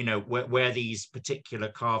 you know, where these particular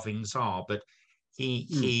carvings are, but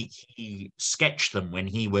he sketched them when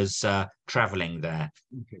he was traveling there.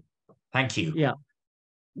 Okay. Thank you. Yeah.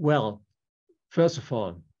 Well, first of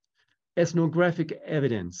all, ethnographic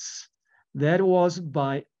evidence. That was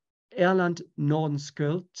by Erland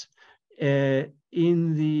Nordenskjöld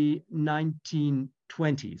in the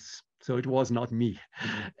 1920s. So it was not me.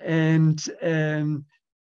 And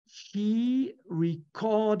he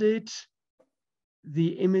recorded the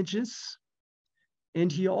images,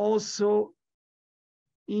 and he also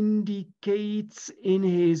indicates in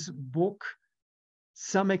his book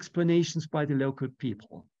some explanations by the local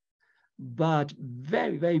people, but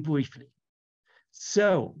very, very briefly.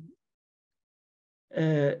 So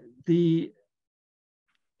the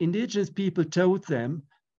indigenous people told them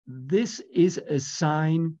this is a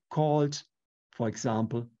sign called, for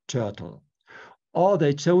example, turtle. Or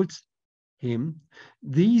they told him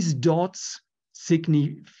these dots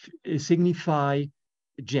signify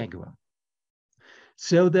jaguar.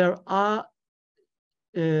 So there are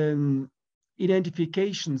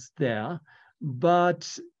identifications there,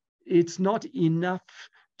 but it's not enough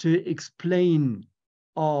to explain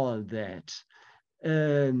all that.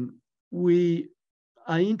 We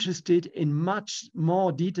are interested in much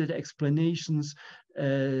more detailed explanations.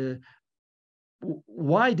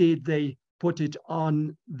 Why did they put it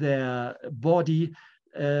on their body,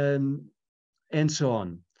 and so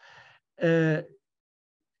on.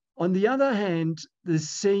 On the other hand, the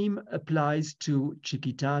same applies to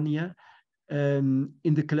Chiquitania in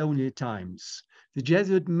the colonial times. The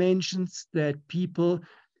Jesuit mentions that people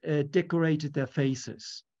decorated their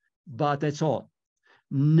faces, but that's all.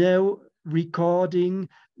 No recording,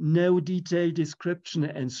 no detailed description,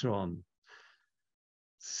 and so on.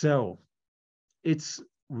 So it's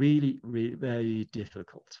really, really very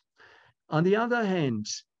difficult. On the other hand,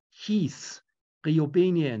 Heath, Rio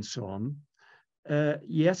Beni, and so on,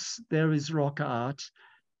 yes, there is rock art.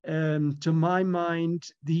 To my mind,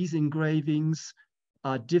 these engravings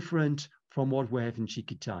are different from what we have in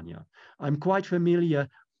Chiquitania. I'm quite familiar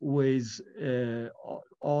with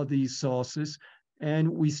all these sources, and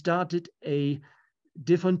we started a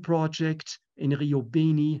different project in Rio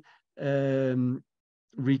Beni,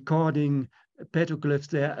 recording petroglyphs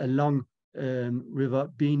there along River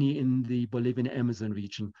Beni in the Bolivian Amazon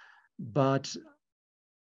region. But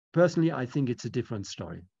personally, I think it's a different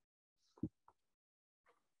story.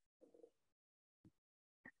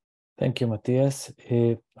 Thank you, Matthias.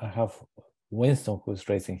 I have Winston who's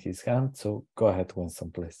raising his hand, so go ahead,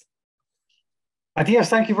 Winston, please. Matthias,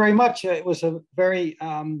 thank you very much. It was a very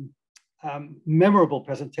memorable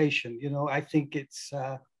presentation. You know, I think it's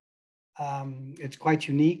quite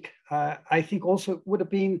unique. I think also it would have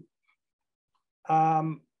been,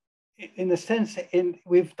 in a sense,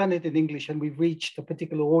 we've done it in English and we've reached a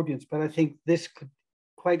particular audience, but I think this could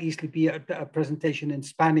quite easily be a presentation in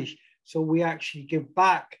Spanish. So we actually give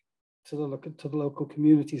back to the local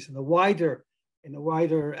communities in a wider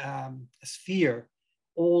sphere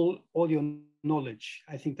all your knowledge.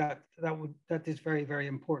 I think that is very, very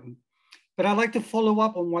important. But I'd like to follow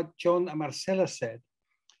up on what John and Marcela said.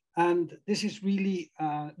 And this is really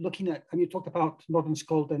looking at, and you talked about Northern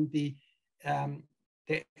Skald and the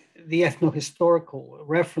ethno-historical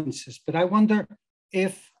references, but I wonder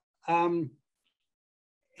if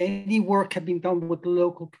any work had been done with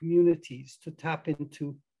local communities to tap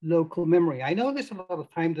into local memory. I know there's a lot of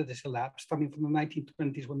time that has elapsed, starting from the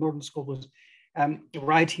 1920s when Northern Skald was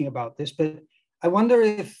writing about this, but I wonder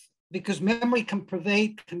if, because memory can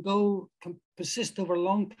pervade, can persist over a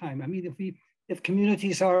long time. I mean, if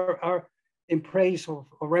communities are in praise or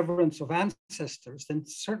reverence of ancestors, then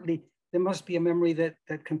certainly there must be a memory that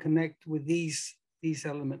can connect with these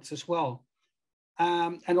elements as well.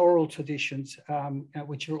 And oral traditions,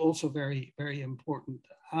 which are also very, very important.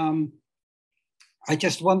 I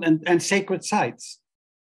just want, and sacred sites,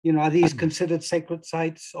 you know, are these considered sacred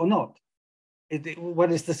sites or not?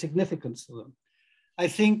 What is the significance of them? I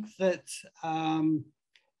think that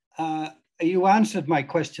you answered my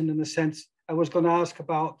question in the sense I was going to ask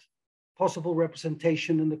about possible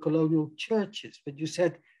representation in the colonial churches, but you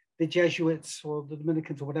said the Jesuits or the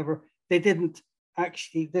Dominicans or whatever, they didn't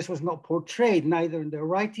actually, this was not portrayed neither in their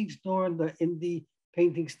writings nor in the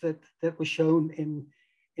paintings that were shown in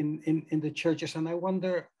the churches, and I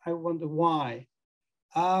wonder why.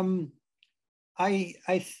 That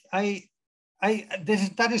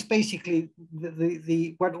is basically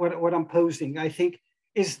what I'm posing. I think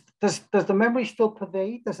does the memory still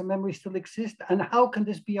pervade? Does the memory still exist? And how can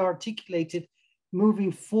this be articulated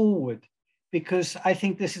moving forward? Because I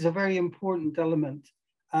think this is a very important element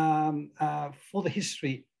for the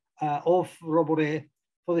history of Roboré,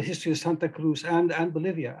 for the history of Santa Cruz and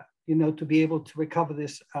Bolivia, you know, to be able to recover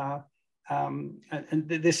this and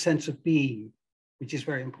this sense of being, which is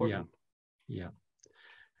very important. Yeah.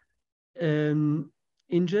 In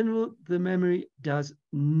general, the memory does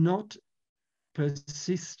not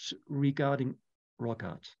persist regarding rock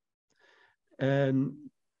art.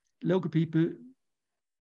 Local people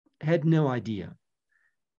had no idea.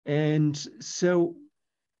 And so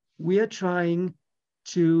we are trying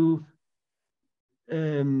to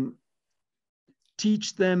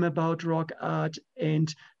teach them about rock art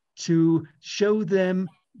and to show them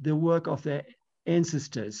the work of their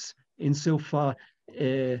ancestors insofar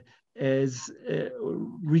as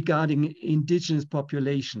regarding indigenous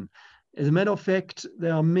population. As a matter of fact,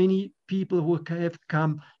 there are many people who have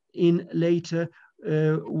come in later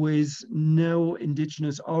with no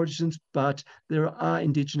indigenous origins, but there are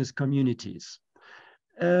indigenous communities.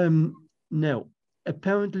 No,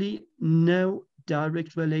 apparently no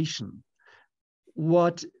direct relation.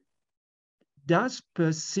 What does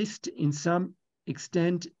persist in some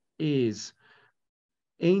extent is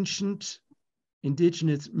ancient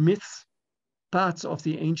indigenous myths, parts of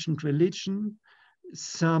the ancient religion,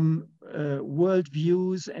 some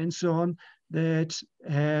worldviews and so on that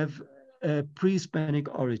have a pre-Hispanic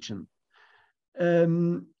origin.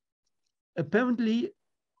 Apparently,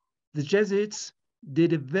 the Jesuits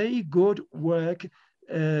did a very good work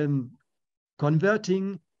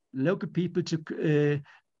converting local people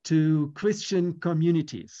to Christian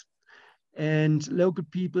communities, and local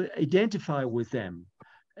people identify with them,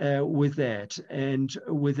 with that, and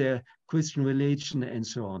with their Christian religion and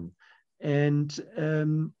so on. And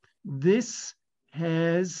this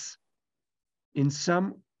has, in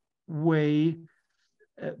some way,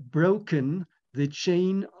 broken the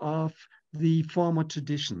chain of the former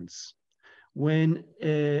traditions. When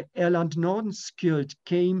Erland Nordenskjöld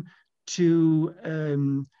came to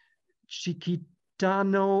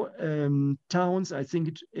Chiquitano towns, I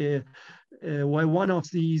think where one of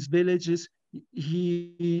these villages,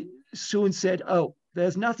 he soon said, "Oh,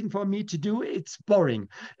 there's nothing for me to do, it's boring,"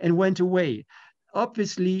 and went away.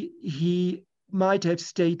 Obviously, he might have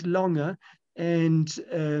stayed longer, and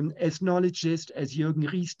ethnologists as Jürgen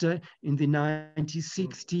Riester in the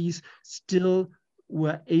 1960s still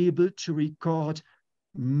were able to record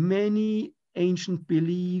many ancient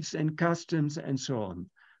beliefs and customs and so on,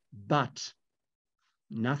 but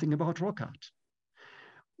nothing about rock art.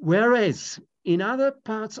 Whereas in other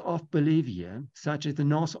parts of Bolivia, such as the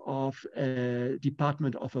north of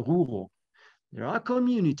Department of Oruro, there are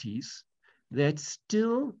communities that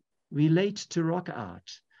still relate to rock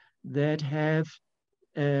art. that have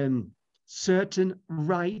certain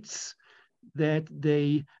rites that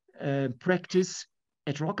they practice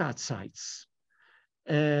at rock art sites,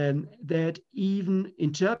 that even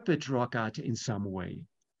interpret rock art in some way.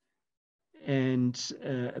 And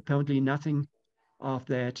apparently nothing of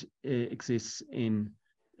that exists in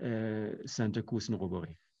Santa Cruz and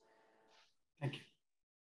Roboré. Thank you.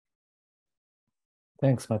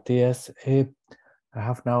 Thanks, Matthias. I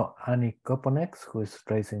have now Annie Koponex, who is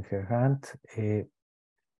raising her hand.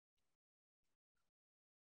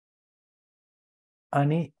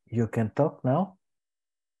 Annie, you can talk now.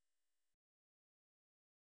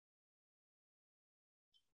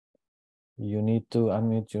 You need to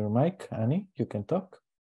unmute your mic. Annie, you can talk.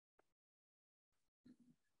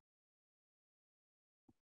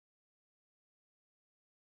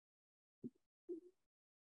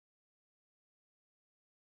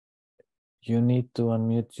 You need to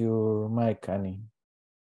unmute your mic, Annie.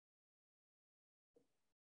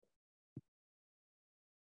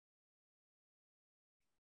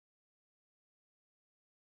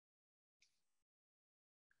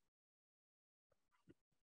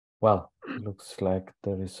 Well, looks like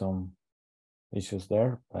there is some issues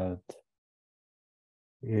there, but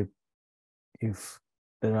if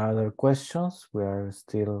there are other questions, we are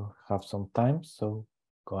still have some time, so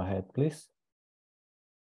go ahead, please.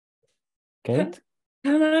 Kate?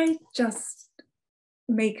 Can I just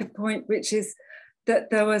make a point, which is that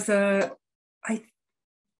there was I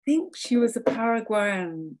think she was a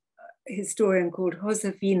Paraguayan historian called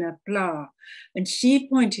Josefina Pla, and she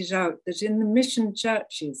pointed out that in the mission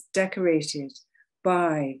churches decorated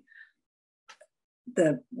by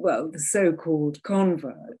the so-called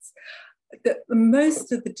converts, that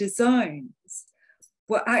most of the designs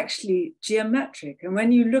were actually geometric. And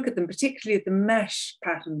when you look at them, particularly the mesh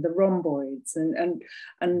pattern, the rhomboids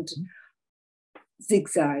and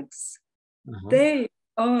zigzags, they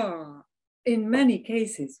are in many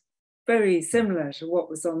cases very similar to what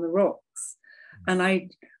was on the rocks. And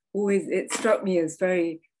it struck me as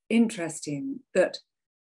very interesting that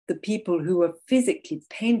the people who were physically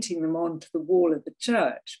painting them onto the wall of the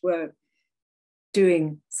church were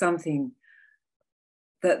doing something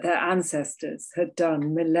that their ancestors had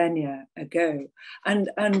done millennia ago. And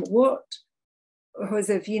what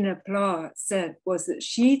Josefina Pla said was that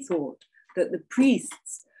she thought that the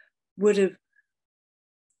priests would have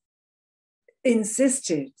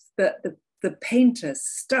insisted that the painters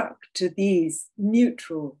stuck to these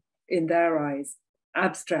neutral, in their eyes,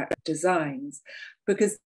 abstract designs,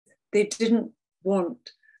 because they didn't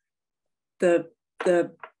want the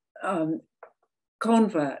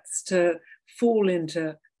converts to fall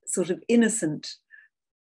into sort of innocent,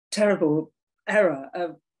 terrible error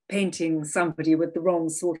of painting somebody with the wrong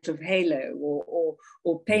sort of halo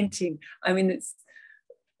or painting. I mean, it's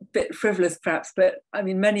a bit frivolous perhaps, but I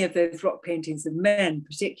mean, many of those rock paintings of men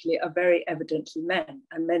particularly are very evidently men,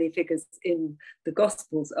 and many figures in the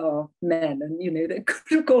Gospels are men, and you know, they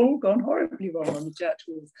could have gone horribly wrong on the church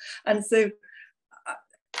walls. And so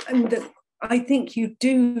I think you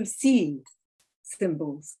do see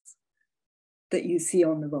symbols that you see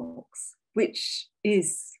on the rocks, which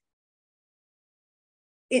is,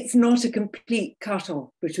 it's not a complete cut-off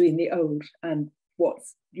between the old and what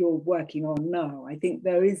you're working on now. I think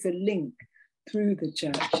there is a link through the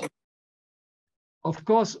church. Of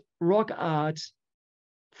course, rock art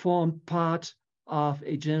formed part of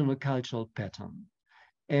a general cultural pattern.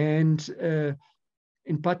 And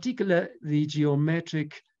in particular, the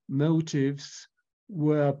geometric motifs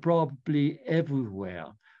were probably everywhere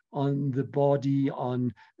on the body,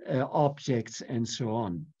 on objects, and so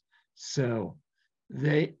on. So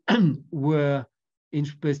they were in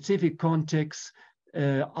specific contexts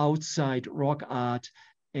outside rock art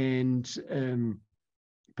and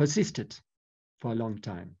persisted for a long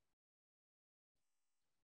time.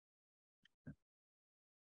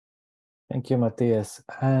 Thank you, Matthias.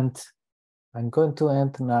 And I'm going to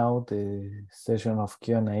end now the session of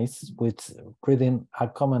Q&As with reading a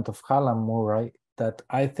comment of Hallam Murray that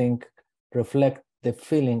I think reflect the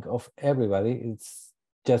feeling of everybody. It's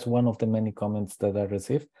just one of the many comments that I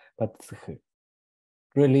received, but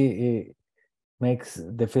really makes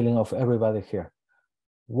the feeling of everybody here.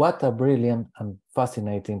 What a brilliant and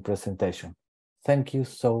fascinating presentation. Thank you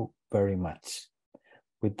so very much.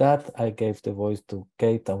 With that, I gave the voice to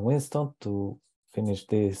Kate and Winston to finish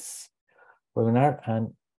this webinar.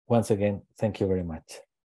 And once again, thank you very much.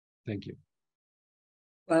 Thank you.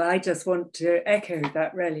 Well, I just want to echo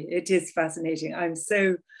that, really. It is fascinating. I'm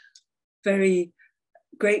so very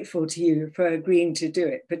grateful to you for agreeing to do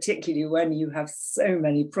it, particularly when you have so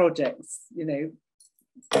many projects, you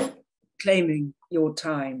know, claiming your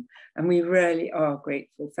time. And we really are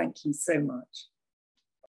grateful. Thank you so much.